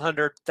couple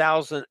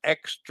 100,000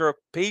 extra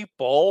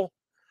people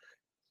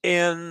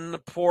in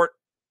Port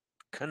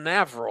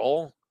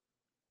Canaveral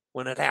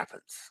when it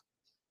happens.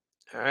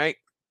 All right.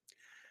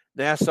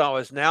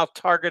 NASA is now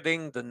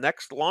targeting the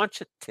next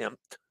launch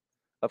attempt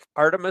of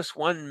Artemis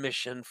I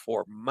mission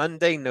for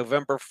Monday,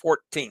 November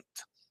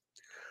 14th.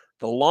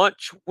 The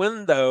launch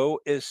window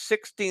is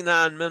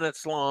 69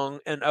 minutes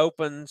long and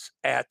opens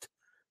at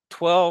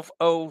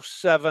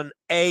 12:07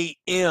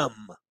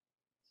 a.m.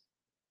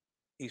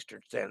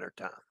 Eastern Standard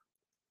Time.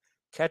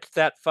 Catch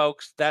that,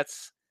 folks.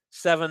 That's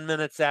 7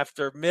 minutes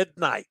after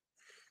midnight.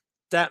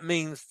 That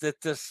means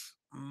that this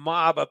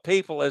mob of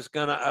people is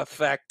going to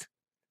affect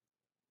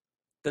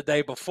the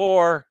day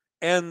before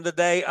and the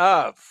day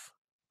of.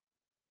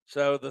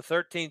 So the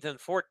 13th and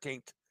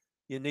 14th,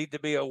 you need to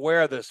be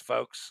aware of this,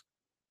 folks.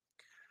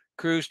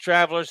 Cruise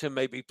travelers who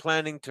may be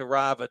planning to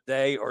arrive a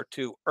day or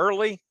two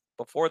early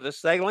before the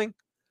sailing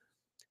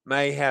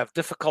may have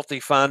difficulty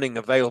finding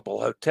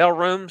available hotel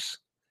rooms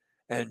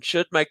and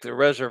should make the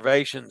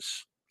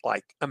reservations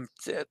like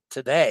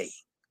today,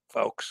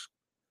 folks,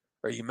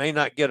 or you may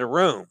not get a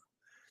room.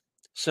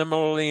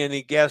 Similarly,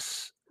 any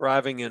guests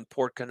arriving in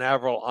Port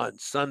Canaveral on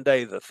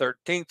Sunday the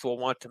 13th will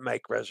want to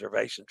make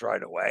reservations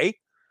right away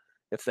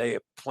if they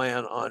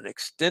plan on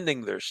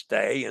extending their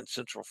stay in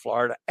Central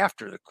Florida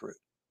after the cruise.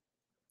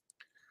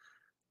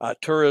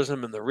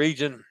 Tourism in the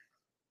region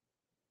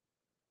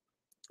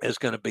is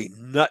going to be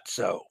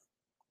nutso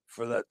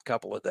for that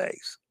couple of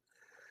days.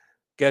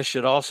 Guests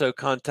should also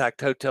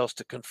contact hotels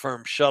to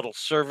confirm shuttle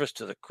service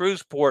to the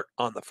cruise port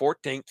on the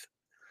 14th.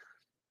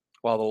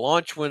 While the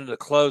launch window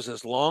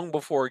closes long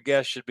before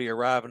guests should be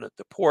arriving at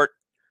the port,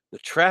 the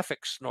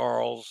traffic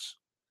snarls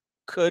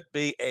could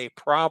be a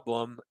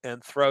problem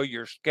and throw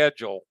your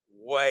schedule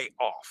way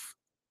off.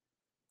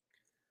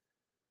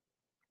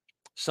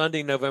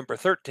 Sunday, November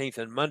 13th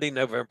and Monday,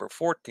 November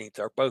 14th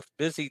are both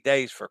busy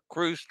days for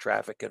cruise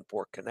traffic in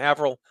Port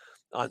Canaveral.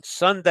 On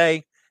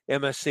Sunday,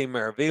 MSC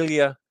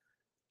Meraviglia,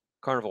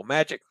 Carnival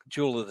Magic,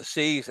 Jewel of the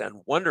Seas,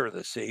 and Wonder of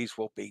the Seas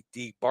will be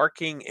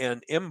debarking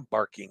and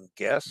embarking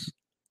guests.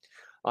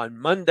 On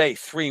Monday,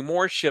 3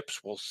 more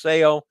ships will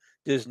sail: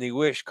 Disney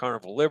Wish,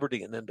 Carnival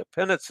Liberty, and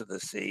Independence of the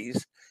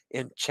Seas.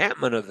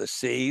 Enchantment of the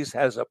Seas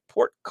has a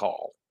port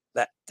call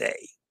that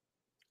day.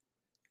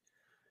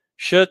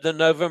 Should the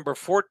November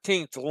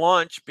 14th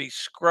launch be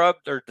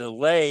scrubbed or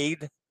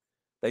delayed,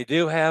 they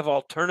do have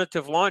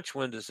alternative launch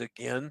windows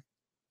again.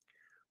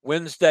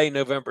 Wednesday,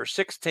 November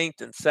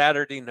 16th and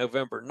Saturday,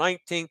 November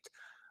 19th.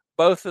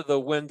 Both of the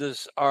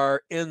windows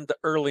are in the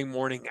early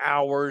morning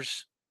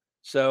hours,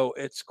 so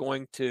it's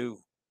going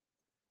to,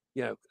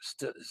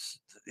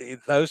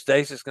 those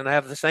days it's going to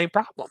have the same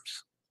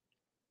problems.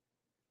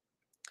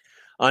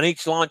 On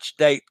each launch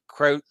date,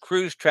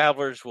 cruise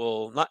travelers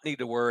will not need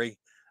to worry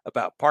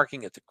about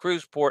parking at the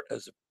cruise port,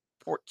 as the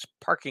port's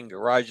parking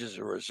garages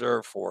are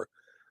reserved for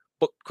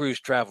booked cruise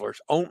travelers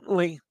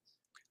only.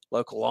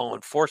 Local law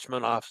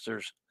enforcement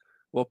officers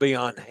will be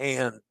on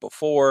hand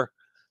before,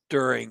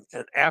 during,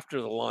 and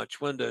after the launch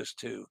windows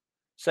to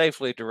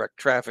safely direct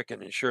traffic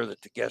and ensure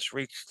that the guests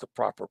reach the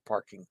proper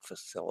parking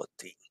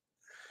facility.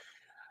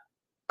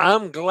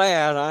 I'm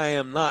glad I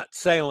am not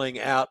sailing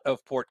out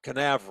of Port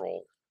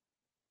Canaveral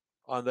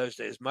on those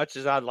days. As much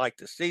as I'd like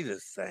to see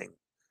this thing,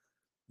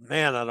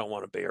 man, I don't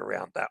want to be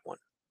around that one.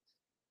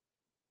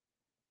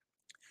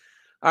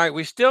 All right,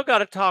 we still got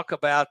to talk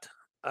about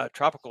a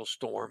tropical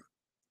storm,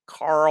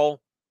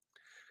 Carl.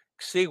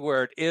 See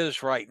where it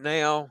is right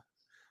now.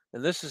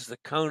 And this is the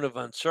cone of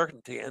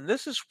uncertainty. And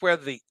this is where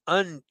the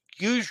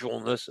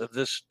unusualness of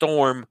this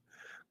storm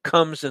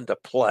comes into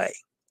play.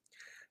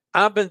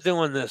 I've been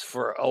doing this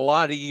for a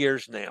lot of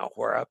years now,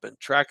 where I've been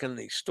tracking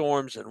these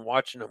storms and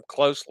watching them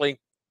closely.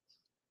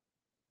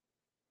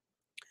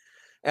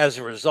 As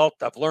a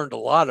result, I've learned a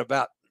lot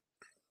about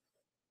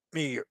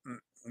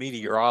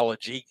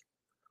meteorology,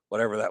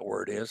 whatever that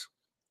word is.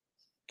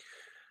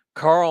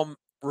 Carl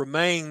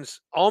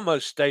remains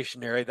almost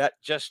stationary. That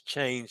just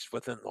changed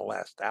within the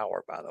last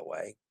hour, by the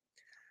way.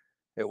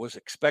 It was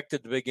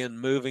expected to begin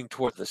moving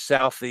toward the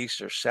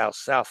southeast or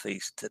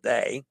south-southeast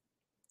today.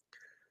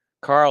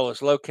 Carl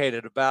is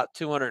located about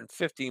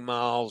 250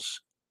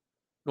 miles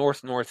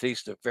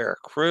north-northeast of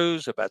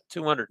Veracruz, about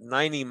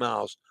 290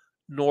 miles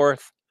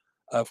north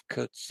of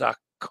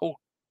Coatzacoalcos.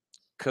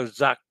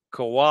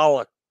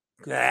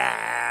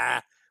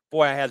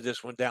 Boy, I had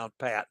this one down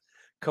pat.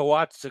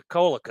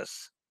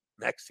 Coatzacoalcos,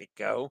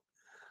 Mexico.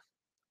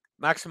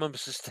 Maximum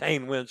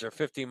sustained winds are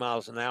 50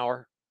 miles an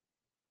hour.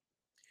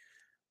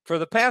 For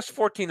the past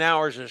 14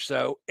 hours or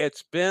so,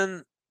 it's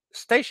been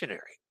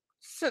stationary,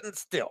 sitting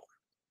still.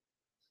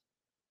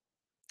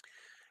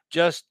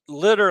 Just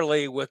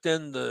literally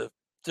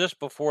just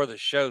before the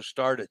show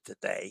started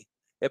today,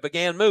 it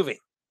began moving.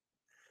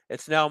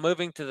 It's now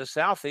moving to the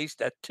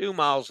southeast at 2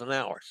 miles an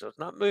hour, so it's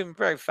not moving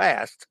very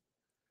fast.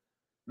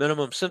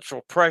 Minimum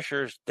central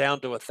pressure is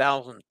down to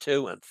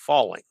 1,002 and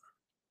falling.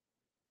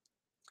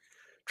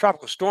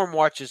 Tropical storm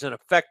watch is in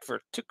effect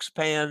for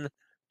Tuxpan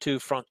to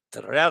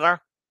Frontera.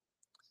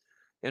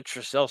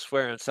 Interests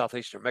elsewhere in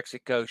southeastern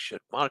Mexico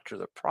should monitor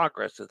the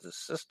progress of the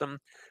system.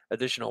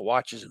 Additional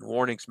watches and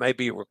warnings may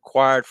be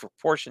required for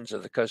portions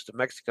of the coast of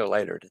Mexico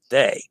later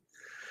today.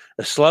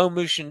 The slow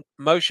motion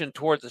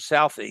toward the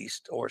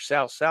southeast or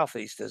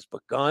south-southeast has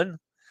begun.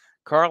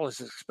 Carl is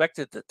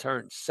expected to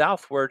turn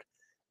southward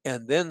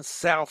and then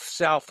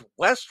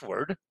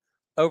south-southwestward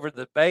over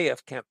the Bay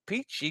of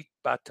Campeche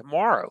by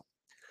tomorrow.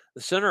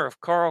 The center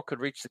of Carl could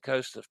reach the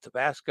coast of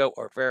Tabasco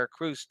or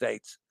Veracruz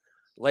states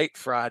late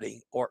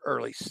Friday or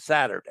early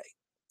Saturday.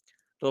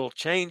 Little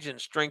change in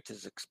strength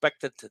is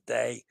expected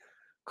today.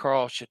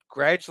 Carl should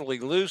gradually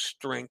lose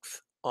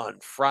strength on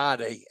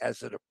Friday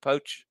as it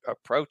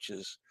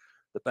approaches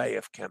the Bay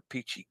of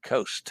Campeche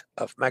coast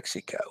of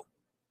Mexico.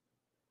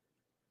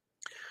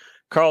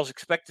 Carl's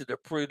expected to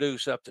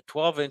produce up to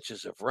 12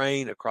 inches of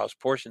rain across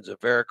portions of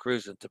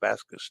Veracruz and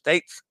Tabasco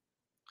states.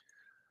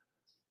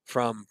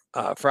 From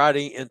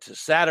Friday into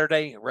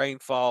Saturday,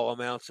 rainfall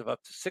amounts of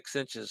up to 6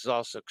 inches is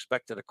also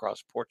expected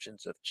across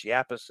portions of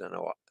Chiapas and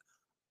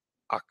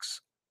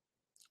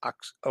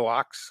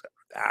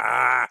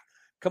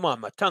come on,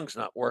 my tongue's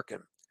not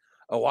working.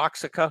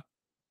 Oaxaca.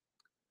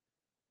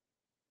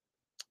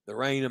 The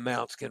rain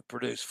amounts can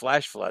produce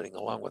flash flooding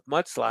along with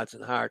mudslides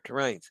and higher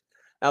terrains.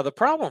 Now, the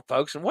problem,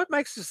 folks, and what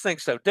makes this thing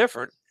so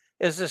different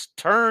is this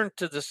turn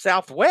to the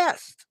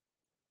southwest.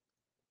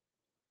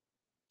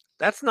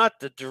 That's not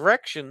the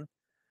direction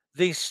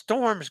these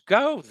storms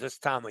go this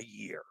time of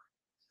year.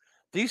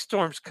 These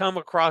storms come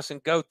across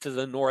and go to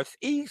the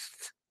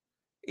northeast,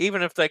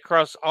 even if they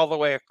cross all the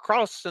way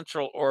across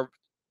central or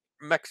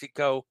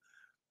Mexico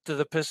to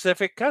the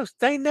Pacific coast.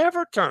 They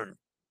never turn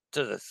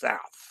to the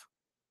south.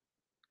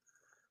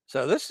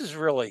 So this is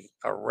really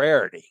a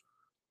rarity.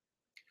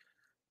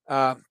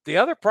 The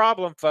other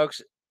problem,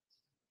 folks,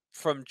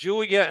 from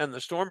Julia and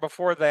the storm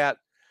before that,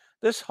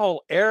 this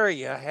whole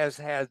area has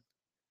had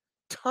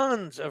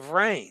tons of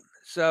rain.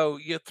 So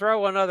you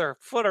throw another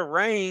foot of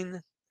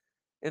rain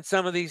in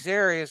some of these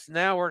areas,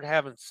 now we're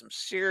having some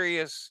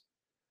serious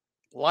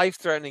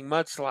life-threatening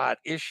mudslide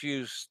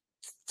issues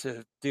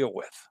to deal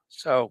with.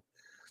 So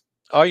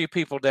all you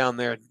people down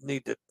there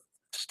need to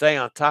stay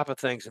on top of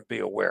things and be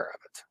aware of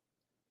it.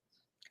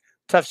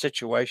 Tough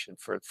situation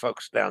for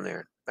folks down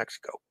there in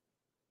Mexico.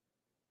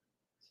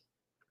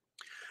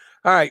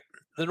 All right,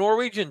 the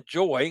Norwegian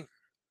Joy.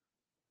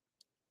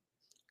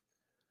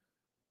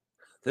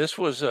 This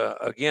was,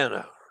 again,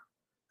 a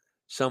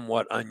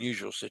somewhat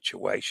unusual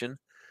situation.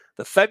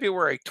 The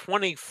February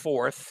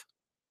 24th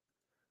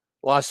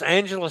Los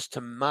Angeles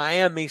to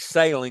Miami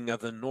sailing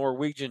of the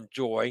Norwegian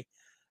Joy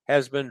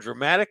has been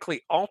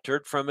dramatically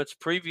altered from its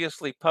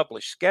previously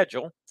published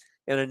schedule.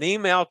 In an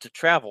email to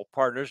travel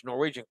partners,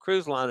 Norwegian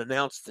Cruise Line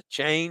announced the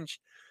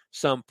change.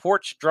 Some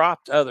ports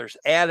dropped, others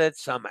added,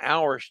 some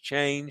hours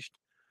changed.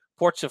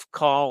 Ports of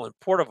call in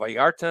Puerto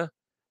Vallarta,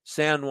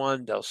 San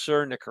Juan del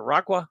Sur,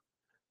 Nicaragua,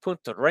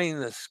 Punta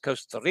Arenas,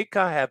 Costa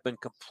Rica have been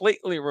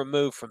completely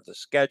removed from the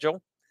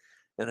schedule.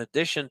 In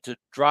addition to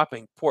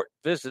dropping port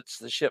visits,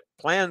 the ship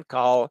planned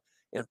call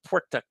in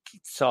Puerto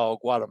Quetzal,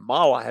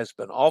 Guatemala has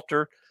been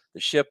altered. The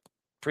ship,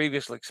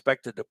 previously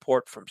expected to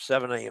port from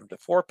 7 a.m. to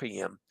 4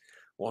 p.m.,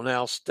 will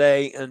now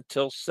stay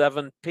until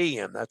 7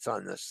 p.m. That's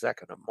on the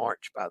 2nd of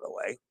March, by the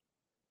way.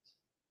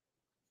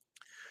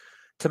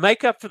 To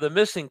make up for the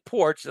missing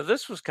ports, so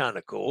this was kind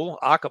of cool,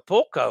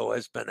 Acapulco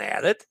has been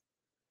added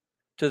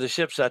to the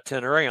ship's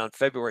itinerary on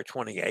February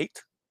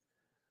 28th.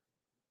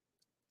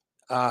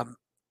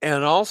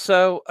 And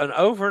also an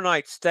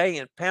overnight stay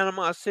in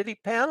Panama City,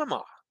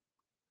 Panama,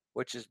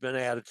 which has been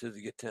added to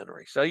the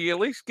itinerary. So you're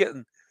at least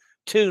getting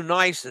 2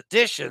 nice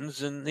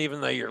additions, and even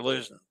though you're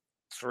losing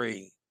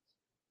 3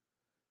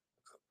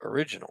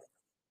 original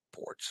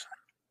ports.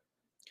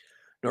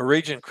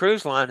 Norwegian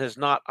Cruise Line has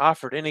not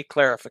offered any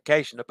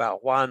clarification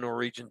about why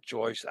Norwegian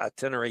Joy's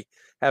itinerary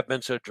have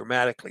been so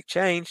dramatically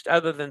changed,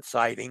 other than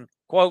citing,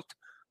 quote,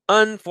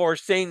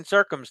 unforeseen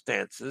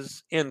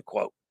circumstances, end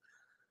quote.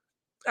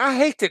 I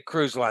hate that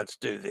cruise lines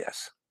do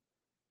this.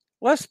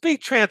 Let's be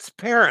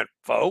transparent,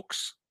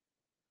 folks.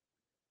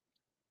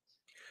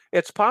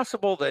 It's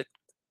possible that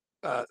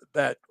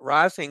that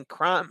rising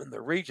crime in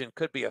the region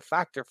could be a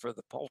factor for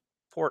the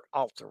port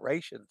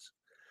alterations.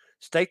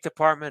 State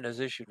Department has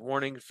issued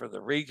warnings for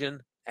the region,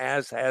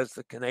 as has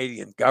the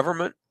Canadian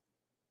government.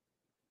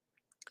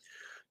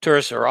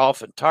 Tourists are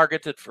often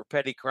targeted for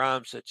petty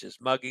crimes such as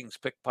muggings,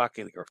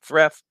 pickpocketing, or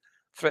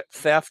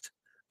theft,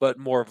 but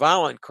more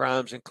violent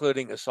crimes,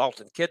 including assault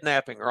and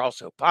kidnapping, are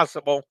also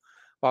possible.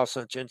 While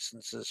such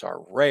instances are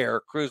rare,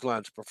 cruise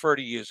lines prefer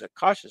to use a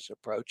cautious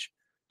approach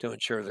to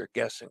ensure their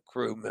guests and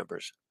crew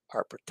members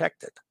are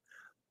protected.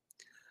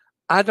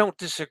 I don't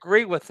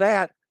disagree with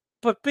that,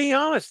 but be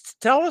honest.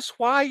 Tell us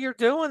why you're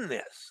doing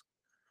this.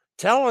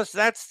 Tell us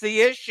that's the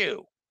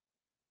issue.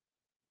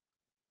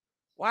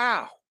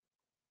 Wow.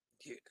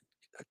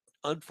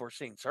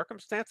 Unforeseen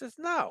circumstances?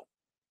 No.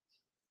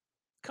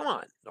 Come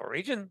on,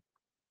 Norwegian.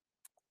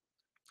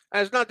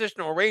 And it's not just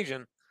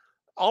Norwegian.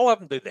 All of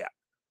them do that.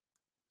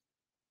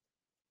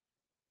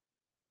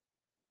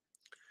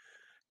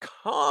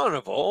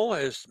 Carnival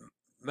has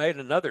made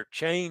another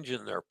change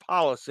in their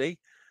policy.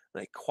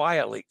 They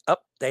quietly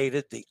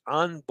updated the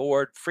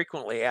onboard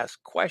frequently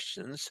asked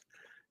questions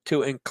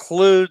to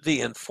include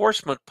the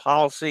enforcement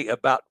policy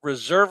about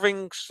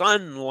reserving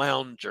sun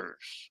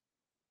loungers.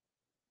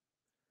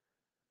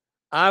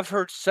 I've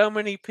heard so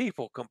many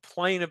people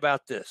complain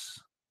about this.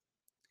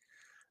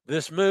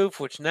 This move,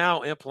 which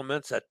now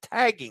implements a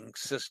tagging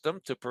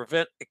system to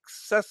prevent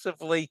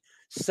excessively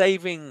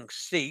saving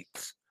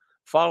seats,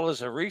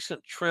 follows a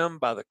recent trend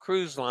by the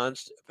cruise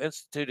lines of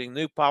instituting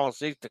new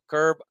policies to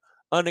curb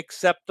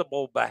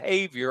unacceptable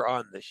behavior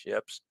on the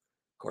ships.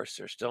 Of course,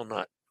 they're still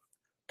not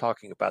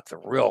talking about the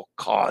real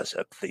cause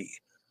of the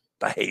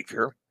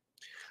behavior.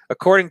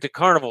 According to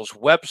Carnival's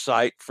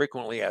website,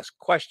 Frequently Asked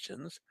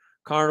Questions,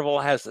 Carnival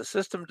has a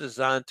system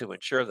designed to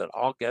ensure that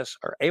all guests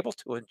are able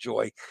to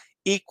enjoy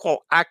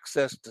equal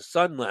access to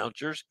sun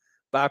loungers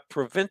by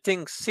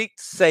preventing seat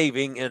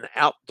saving in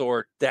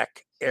outdoor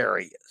deck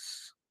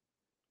areas.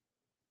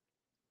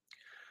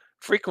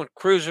 Frequent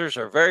cruisers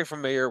are very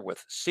familiar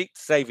with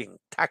seat-saving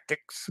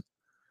tactics,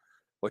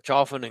 which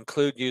often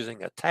include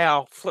using a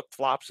towel,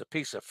 flip-flops, a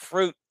piece of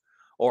fruit,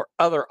 or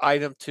other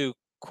item to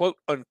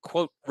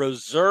quote-unquote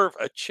reserve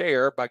a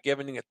chair by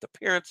giving it the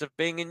appearance of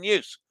being in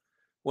use,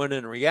 when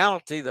in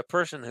reality, the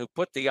person who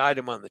put the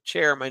item on the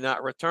chair may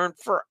not return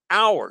for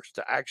hours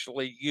to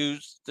actually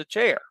use the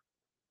chair.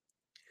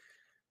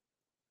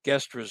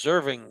 Guests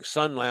reserving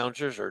sun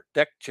loungers or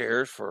deck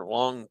chairs for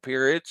long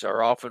periods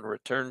are often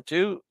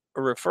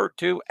referred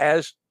to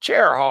as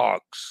chair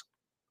hogs.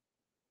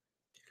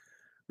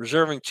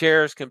 Reserving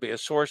chairs can be a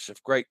source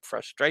of great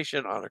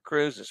frustration on a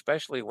cruise,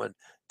 especially when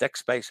deck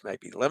space may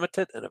be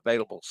limited and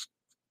available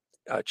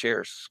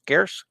chairs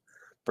scarce,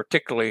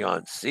 particularly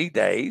on sea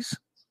days.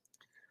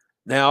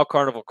 Now,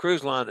 Carnival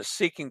Cruise Line is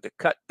seeking to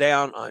cut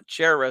down on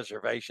chair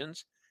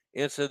reservations,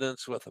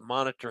 incidents with a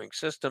monitoring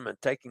system, and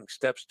taking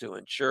steps to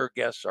ensure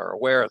guests are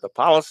aware of the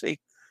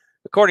policy.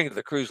 According to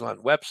the cruise line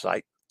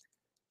website,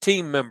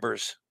 team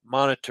members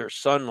monitor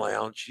sun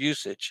lounge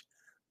usage,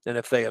 and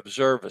if they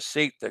observe a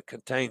seat that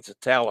contains a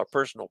towel or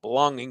personal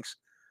belongings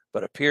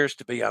but appears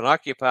to be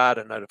unoccupied,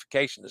 a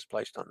notification is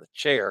placed on the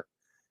chair,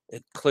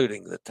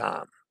 including the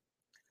time.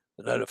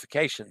 The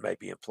notification may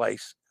be in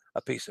place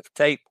a piece of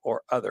tape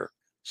or other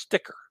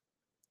sticker.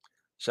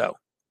 So,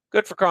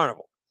 good for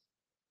Carnival.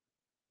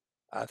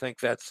 I think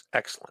that's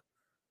excellent.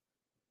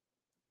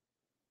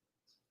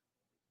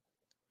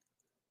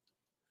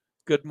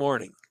 Good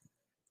morning.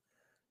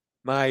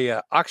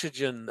 My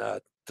oxygen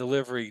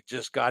delivery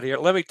just got here.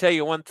 Let me tell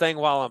you one thing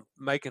while I'm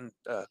making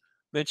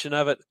mention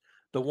of it.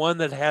 The one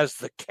that has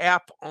the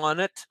cap on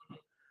it,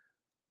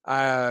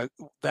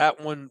 that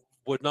one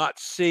would not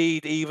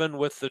seed even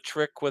with the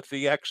trick with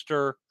the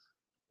extra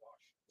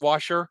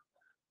washer,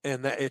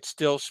 and that it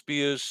still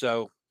spews.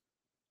 So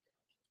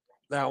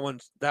that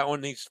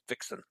one needs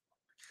fixing.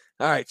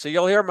 All right, so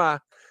you'll hear my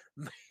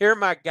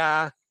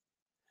guy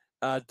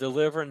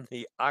delivering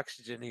the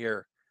oxygen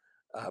here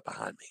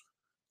behind me.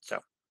 So,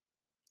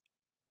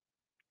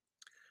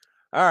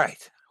 all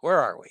right, where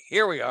are we?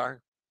 Here we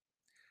are.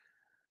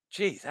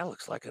 Geez, that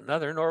looks like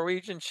another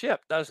Norwegian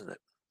ship, doesn't it?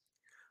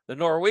 The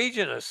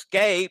Norwegian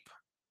Escape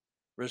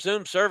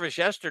resumed service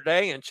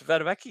yesterday in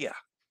Civitavecchia.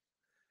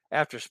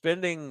 After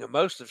spending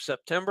most of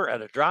September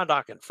at a dry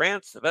dock in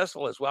France, the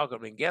vessel is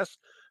welcoming guests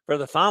for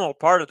the final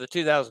part of the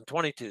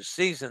 2022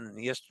 season in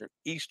the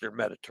Eastern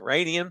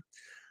Mediterranean.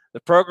 The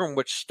program,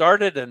 which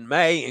started in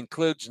May,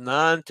 includes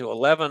 9 to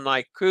 11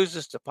 night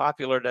cruises to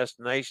popular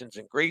destinations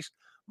in Greece,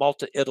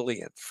 Malta,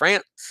 Italy, and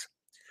France.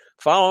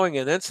 Following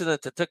an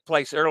incident that took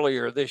place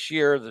earlier this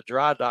year, the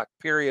dry dock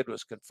period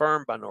was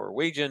confirmed by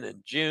Norwegian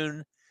in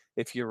June.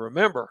 If you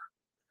remember,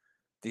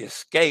 the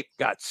Escape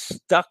got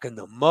stuck in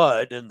the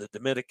mud in the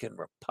Dominican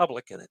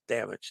Republic and it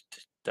damaged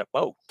the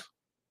boat.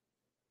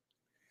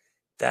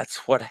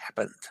 That's what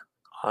happened.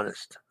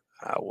 Honest,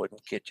 I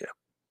wouldn't kid you.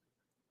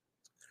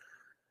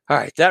 All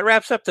right, that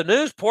wraps up the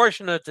news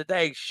portion of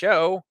today's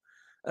show.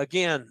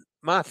 Again,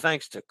 my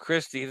thanks to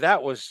Christy.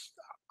 That was,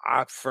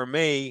 for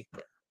me,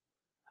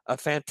 a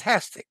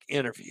fantastic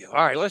interview.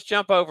 All right, let's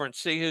jump over and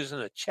see who's in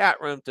the chat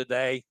room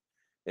today.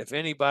 If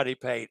anybody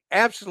paid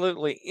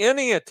absolutely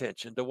any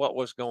attention to what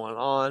was going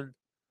on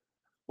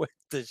with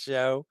the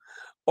show,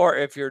 or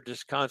if you're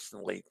just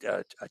constantly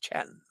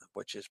chatting,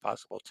 which is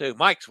possible too.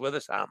 Mike's with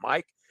us. Hi,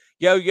 Mike.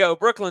 Yo,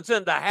 Brooklyn's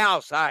in the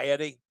house. Hi,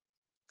 Eddie.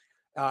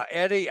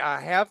 Eddie, I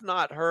have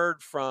not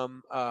heard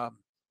from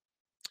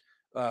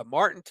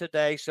Martin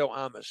today, so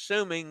I'm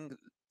assuming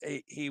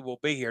he will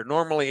be here.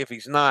 Normally, if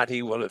he's not,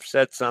 he will have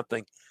said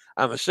something.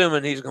 I'm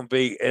assuming he's going to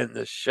be in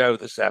the show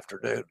this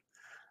afternoon,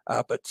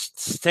 but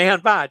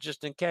stand by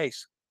just in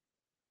case.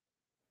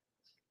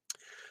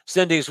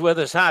 Cindy's with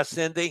us. Hi,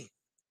 Cindy.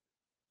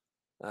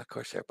 Of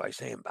course, everybody's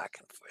saying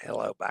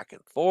hello back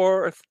and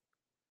forth.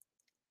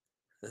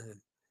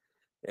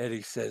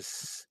 Eddie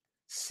says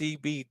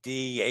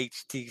CBD,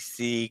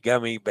 HTC,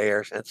 gummy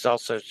bears, and it's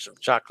also some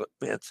chocolate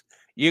mints.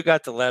 You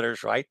got the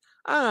letters right.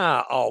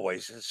 I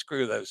always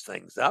screw those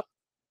things up.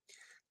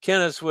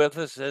 Kenneth's with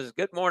us, says,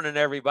 good morning,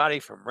 everybody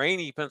from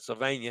rainy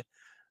Pennsylvania.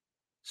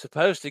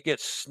 Supposed to get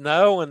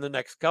snow in the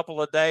next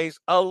couple of days.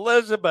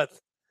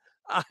 Elizabeth,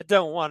 I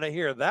don't want to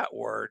hear that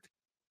word.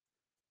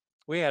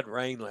 We had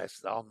rain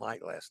all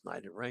night last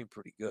night. It rained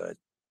pretty good.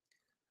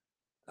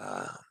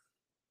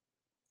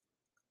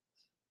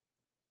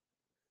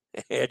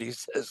 Eddie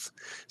says,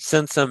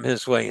 send some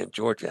his way in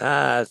Georgia.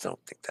 I don't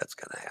think that's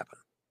going to happen.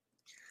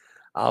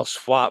 I'll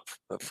swap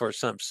for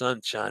some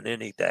sunshine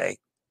any day.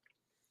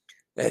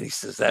 Eddie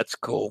says, that's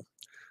cool.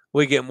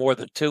 We get more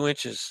than 2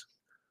 inches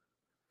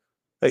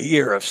a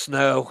year of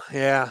snow.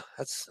 Yeah,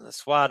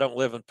 that's why I don't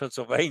live in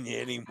Pennsylvania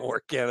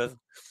anymore, Kevin.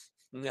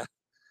 Yeah,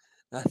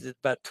 I did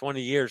about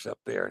 20 years up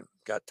there and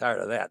got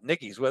tired of that.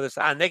 Nikki's with us.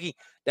 Hi, Nikki,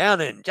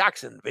 down in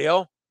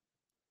Jacksonville.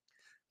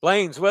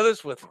 Blaine's with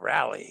us with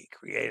Rally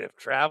Creative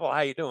Travel.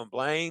 How you doing,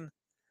 Blaine?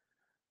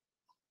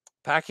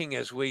 Packing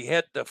as we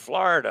head to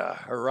Florida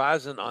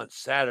Horizon on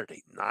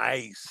Saturday.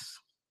 Nice.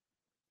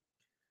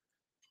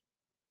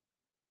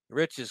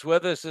 Rich is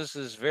with us. This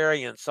is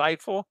very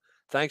insightful.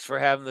 Thanks for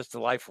having this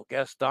delightful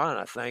guest on.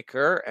 I thank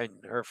her and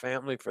her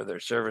family for their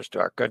service to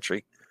our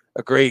country.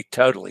 Agree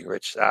totally,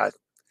 Rich.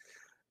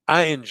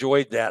 I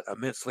enjoyed that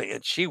immensely,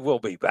 and she will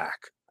be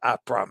back. I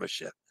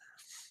promise you,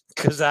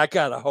 because I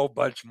got a whole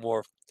bunch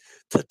more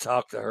to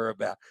talk to her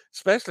about,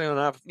 especially when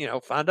I,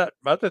 find out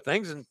other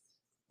things, and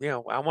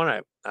I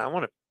want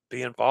to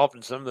be involved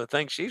in some of the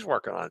things she's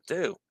working on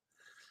too,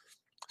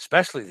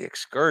 especially the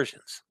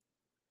excursions.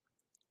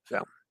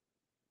 So.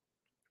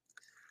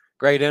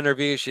 Great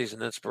interview. She's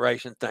an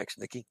inspiration. Thanks,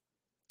 Nikki.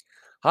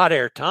 Hot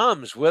Air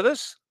Tom's with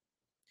us.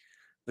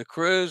 The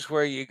cruise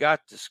where you got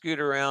to scoot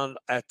around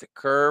at the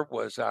curb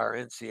was our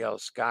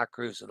NCL Sky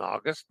Cruise in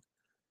August.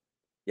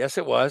 Yes,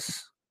 it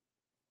was.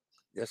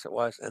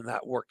 And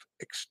that worked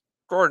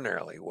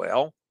extraordinarily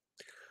well.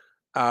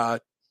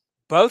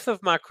 Both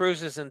of my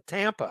cruises in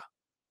Tampa,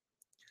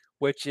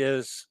 which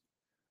is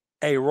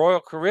a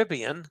Royal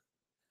Caribbean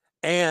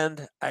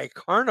and a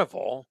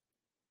Carnival,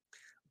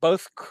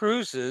 both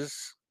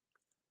cruises,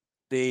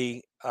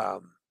 the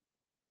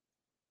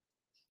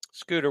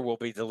scooter will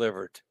be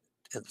delivered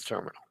in the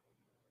terminal.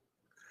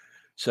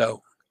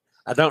 So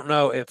I don't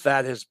know if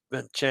that has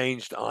been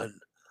changed on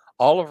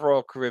all of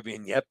Royal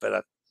Caribbean yet, but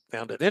I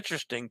found it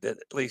interesting that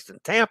at least in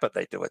Tampa,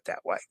 they do it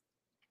that way.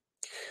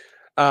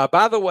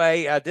 By the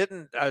way, I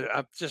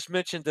just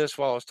mentioned this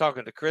while I was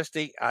talking to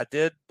Christy. I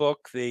did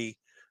book the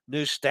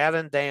new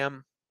Staten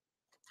Dam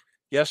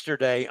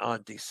yesterday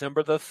on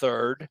December the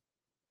 3rd.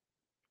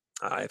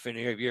 If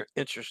any of you are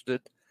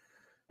interested.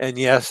 And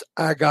yes,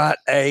 I got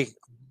a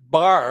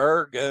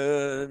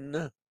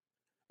bargain,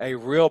 a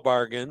real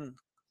bargain.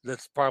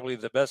 That's probably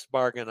the best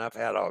bargain I've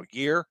had all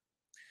year.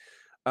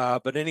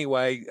 But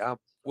anyway,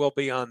 we'll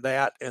be on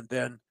that. And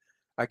then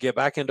I get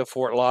back into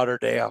Fort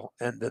Lauderdale.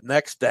 And the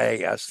next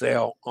day I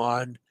sail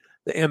on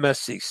the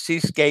MSC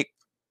Seascape.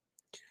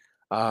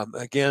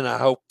 Again, I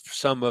hope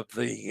some of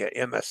the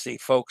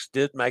MSC folks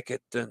did make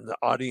it in the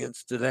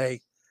audience today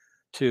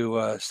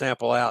to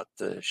sample out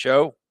the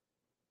show.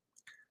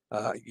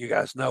 You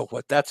guys know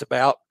what that's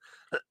about.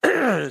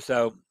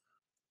 So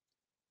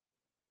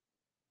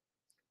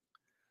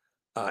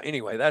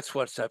anyway, that's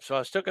what's up. So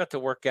I still got to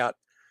work out,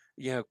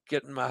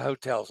 getting my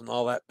hotels and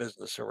all that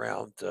business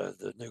around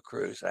the new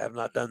cruise. I have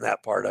not done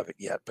that part of it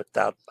yet, but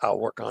that I'll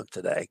work on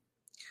today.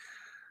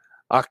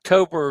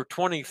 October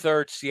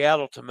 23rd,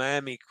 Seattle to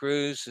Miami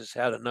cruise has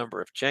had a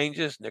number of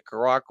changes.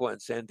 Nicaragua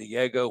and San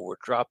Diego were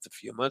dropped a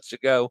few months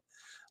ago.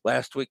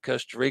 Last week,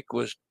 Costa Rica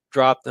was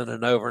dropped in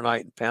an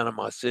overnight in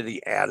Panama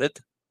City added.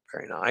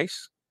 Very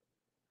nice.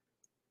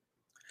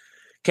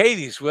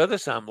 Katie's with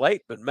us. I'm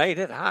late, but made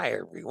it. Hi,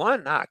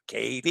 everyone. Hi,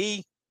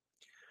 Katie.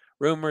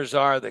 Rumors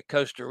are that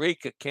Costa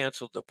Rica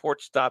canceled the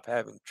port stop,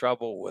 having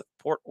trouble with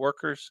port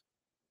workers.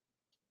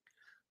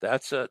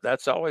 That's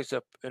always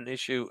an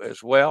issue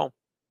as well.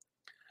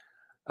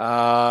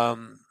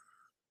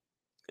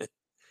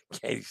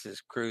 Katie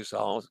says cruise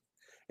halls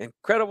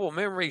Incredible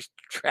memories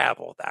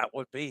travel. That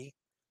would be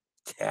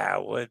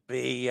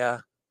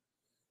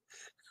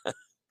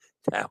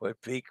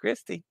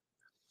Christy.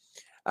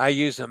 I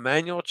use a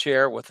manual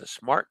chair with a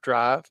smart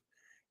drive.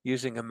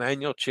 Using a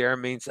manual chair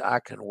means I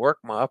can work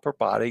my upper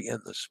body,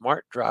 and the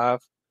smart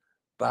drive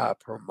by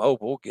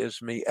ProMobile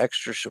gives me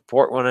extra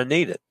support when I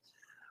need it.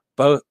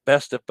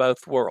 Best of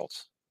both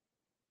worlds.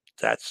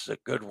 That's a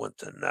good one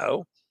to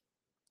know.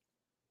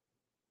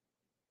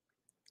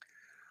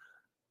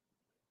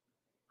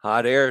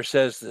 Hot Air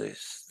says the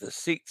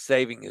seat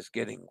saving is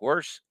getting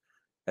worse.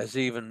 Has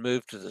even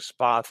moved to the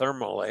spa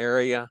thermal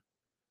area.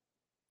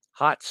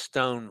 Hot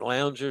Stone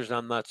Loungers,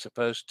 I'm not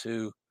opposed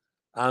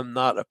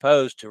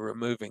to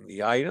removing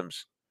the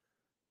items.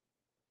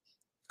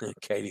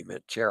 Katie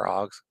meant chair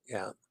hogs.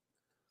 Yeah.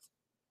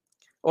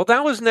 Well,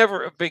 that was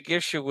never a big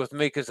issue with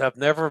me because I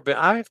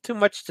have too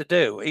much to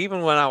do.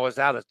 Even when I was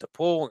out at the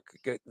pool and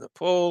could get in the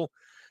pool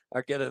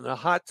or get in a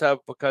hot tub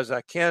because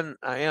I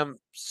am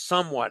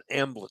somewhat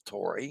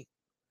ambulatory,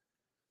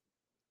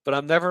 but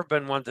I've never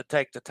been one to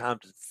take the time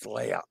to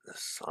lay out in the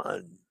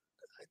sun.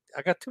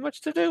 I got too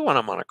much to do when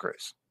I'm on a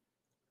cruise.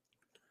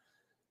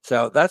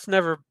 So that's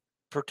never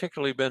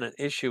particularly been an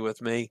issue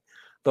with me.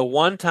 The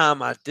one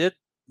time I did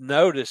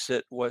notice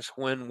it was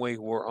when I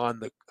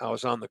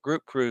was on the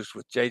group cruise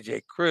with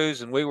JJ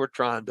Cruise, and we were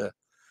trying to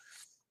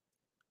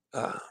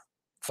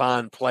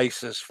find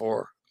places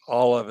for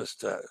all of us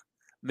to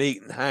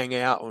meet and hang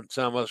out. When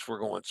some of us were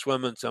going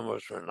swimming, some of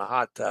us were in the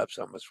hot tub,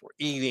 some of us were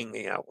eating,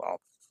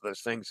 all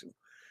those things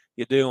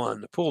you do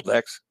on the pool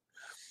decks.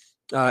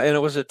 And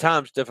it was at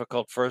times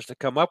difficult for us to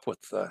come up with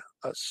a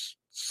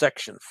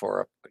section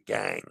for a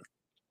gang.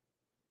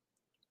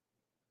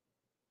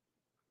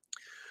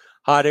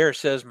 Hot Air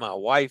says my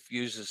wife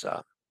uses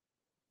a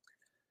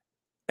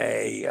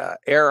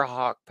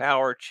Airhawk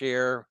power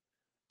chair,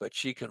 but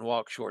she can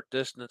walk short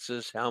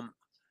distances.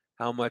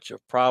 How much of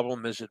a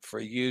problem is it for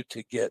you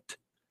to get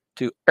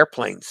to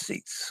airplane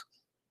seats?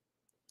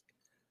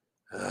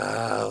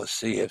 Let's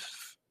see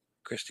if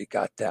Christy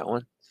got that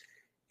one.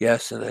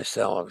 Yes, and I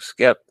sell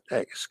Escape.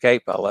 I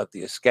love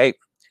the Escape.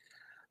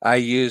 I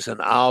use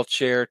an aisle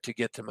chair to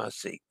get to my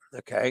seat.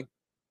 Okay.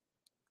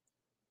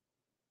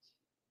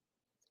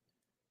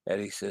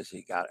 Eddie says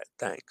he got it.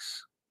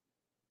 Thanks.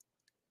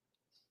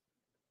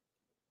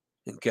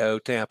 And go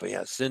Tampa.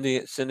 Yeah,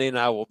 Cindy and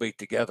I will be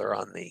together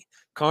on the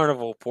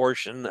Carnival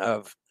portion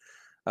of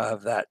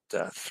that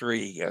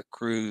 3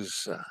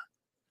 cruise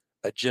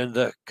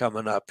agenda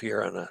coming up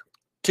here in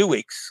 2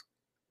 weeks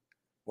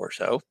or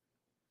so.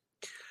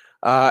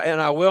 And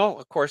I will,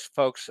 of course,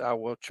 folks, I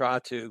will try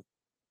to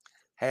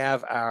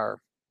have our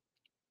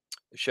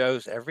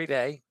shows every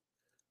day,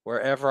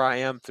 wherever I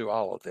am through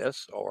all of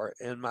this, or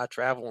in my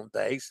traveling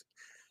days,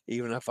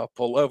 even if I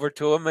pull over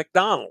to a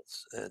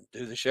McDonald's and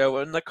do the show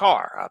in the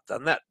car. I've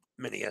done that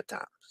many a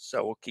time,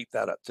 so we'll keep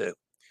that up too.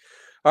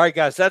 All right,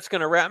 guys, that's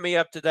going to wrap me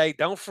up today.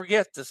 Don't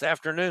forget this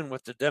afternoon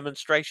with the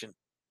demonstration.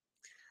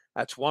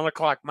 That's 1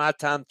 o'clock my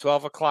time,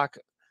 12 o'clock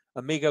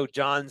Amigo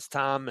John's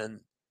time,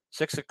 and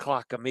 6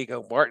 o'clock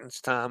Amigo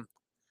Martin's time.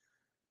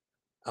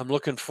 I'm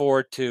looking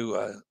forward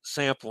to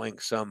sampling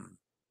some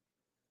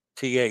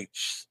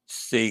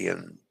THC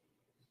and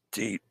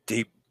D,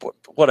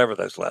 whatever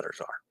those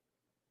letters are.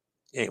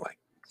 Anyway,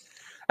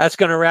 that's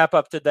going to wrap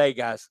up today,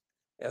 guys.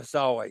 As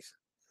always.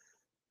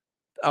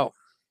 Oh,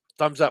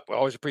 thumbs up. We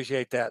always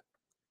appreciate that.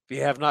 If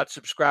you have not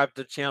subscribed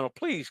to the channel,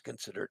 please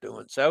consider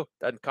doing so.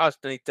 Doesn't cost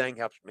anything.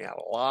 Helps me out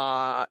a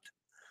lot.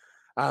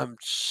 I'm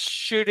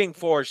shooting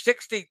for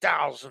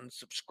 60,000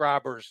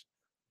 subscribers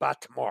by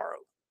tomorrow.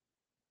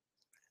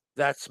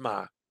 That's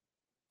my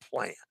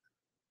plan.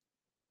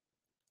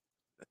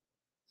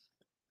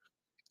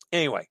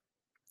 Anyway,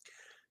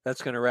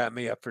 that's going to wrap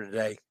me up for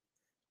today.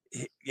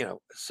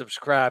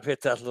 Subscribe,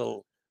 hit that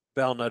little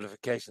bell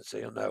notification so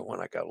you'll know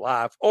when I go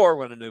live or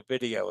when a new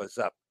video is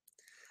up.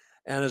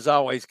 And as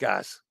always,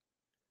 guys,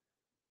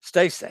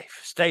 stay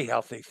safe, stay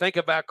healthy, think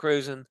about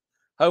cruising.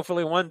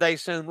 Hopefully one day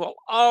soon we'll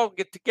all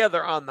get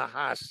together on the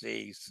high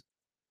seas.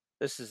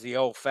 This is the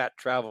old fat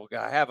travel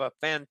guy. Have a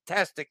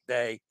fantastic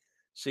day.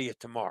 See you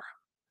tomorrow.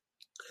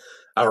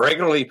 I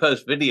regularly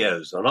post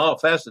videos on all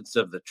facets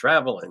of the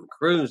travel and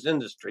cruise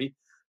industry.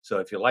 So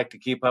if you'd like to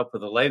keep up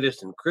with the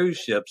latest in cruise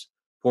ships,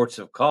 ports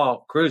of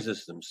call,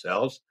 cruises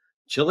themselves,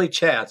 chilly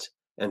chats,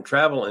 and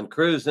travel and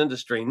cruise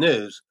industry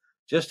news,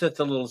 just hit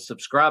the little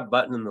subscribe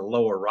button in the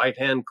lower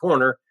right-hand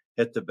corner.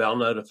 Hit the bell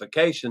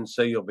notification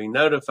so you'll be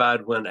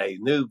notified when a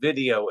new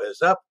video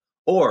is up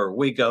or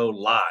we go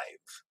live.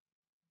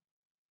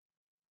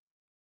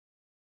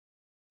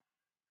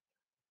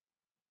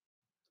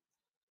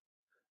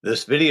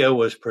 This video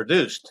was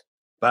produced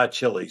by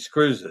Chili's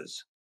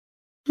Cruises.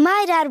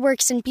 My dad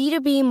works in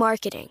B2B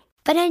marketing,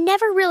 but I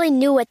never really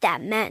knew what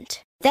that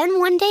meant. Then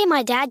one day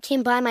my dad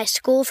came by my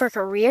school for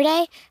career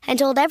day and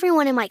told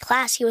everyone in my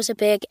class he was a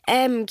big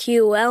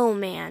MQL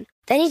man.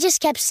 Then he just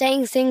kept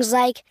saying things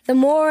like, the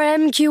more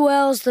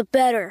MQLs, the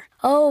better,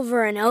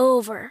 over and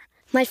over.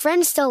 My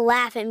friends still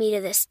laugh at me to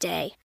this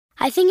day.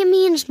 I think it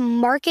means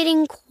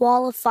marketing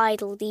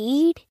qualified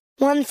lead.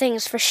 One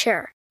thing's for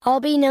sure.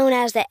 I'll be known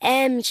as the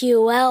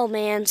MQL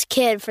man's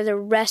kid for the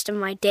rest of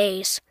my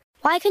days.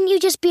 Why couldn't you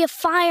just be a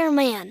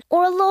fireman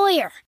or a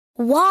lawyer?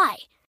 Why?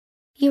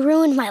 You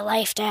ruined my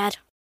life, Dad.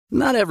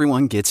 Not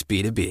everyone gets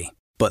B2B,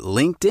 but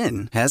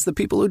LinkedIn has the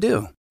people who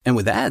do. And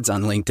with ads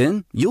on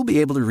LinkedIn, you'll be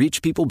able to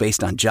reach people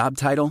based on job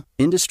title,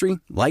 industry,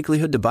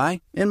 likelihood to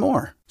buy, and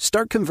more.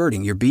 Start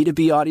converting your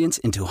B2B audience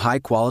into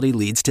high-quality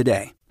leads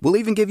today. We'll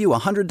even give you a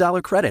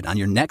 $100 credit on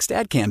your next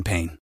ad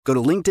campaign. Go to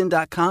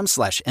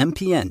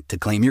linkedin.com/MPN to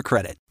claim your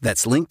credit.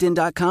 That's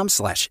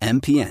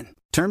linkedin.com/MPN.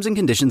 Terms and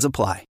conditions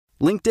apply.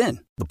 LinkedIn,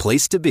 the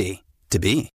place to be, to be.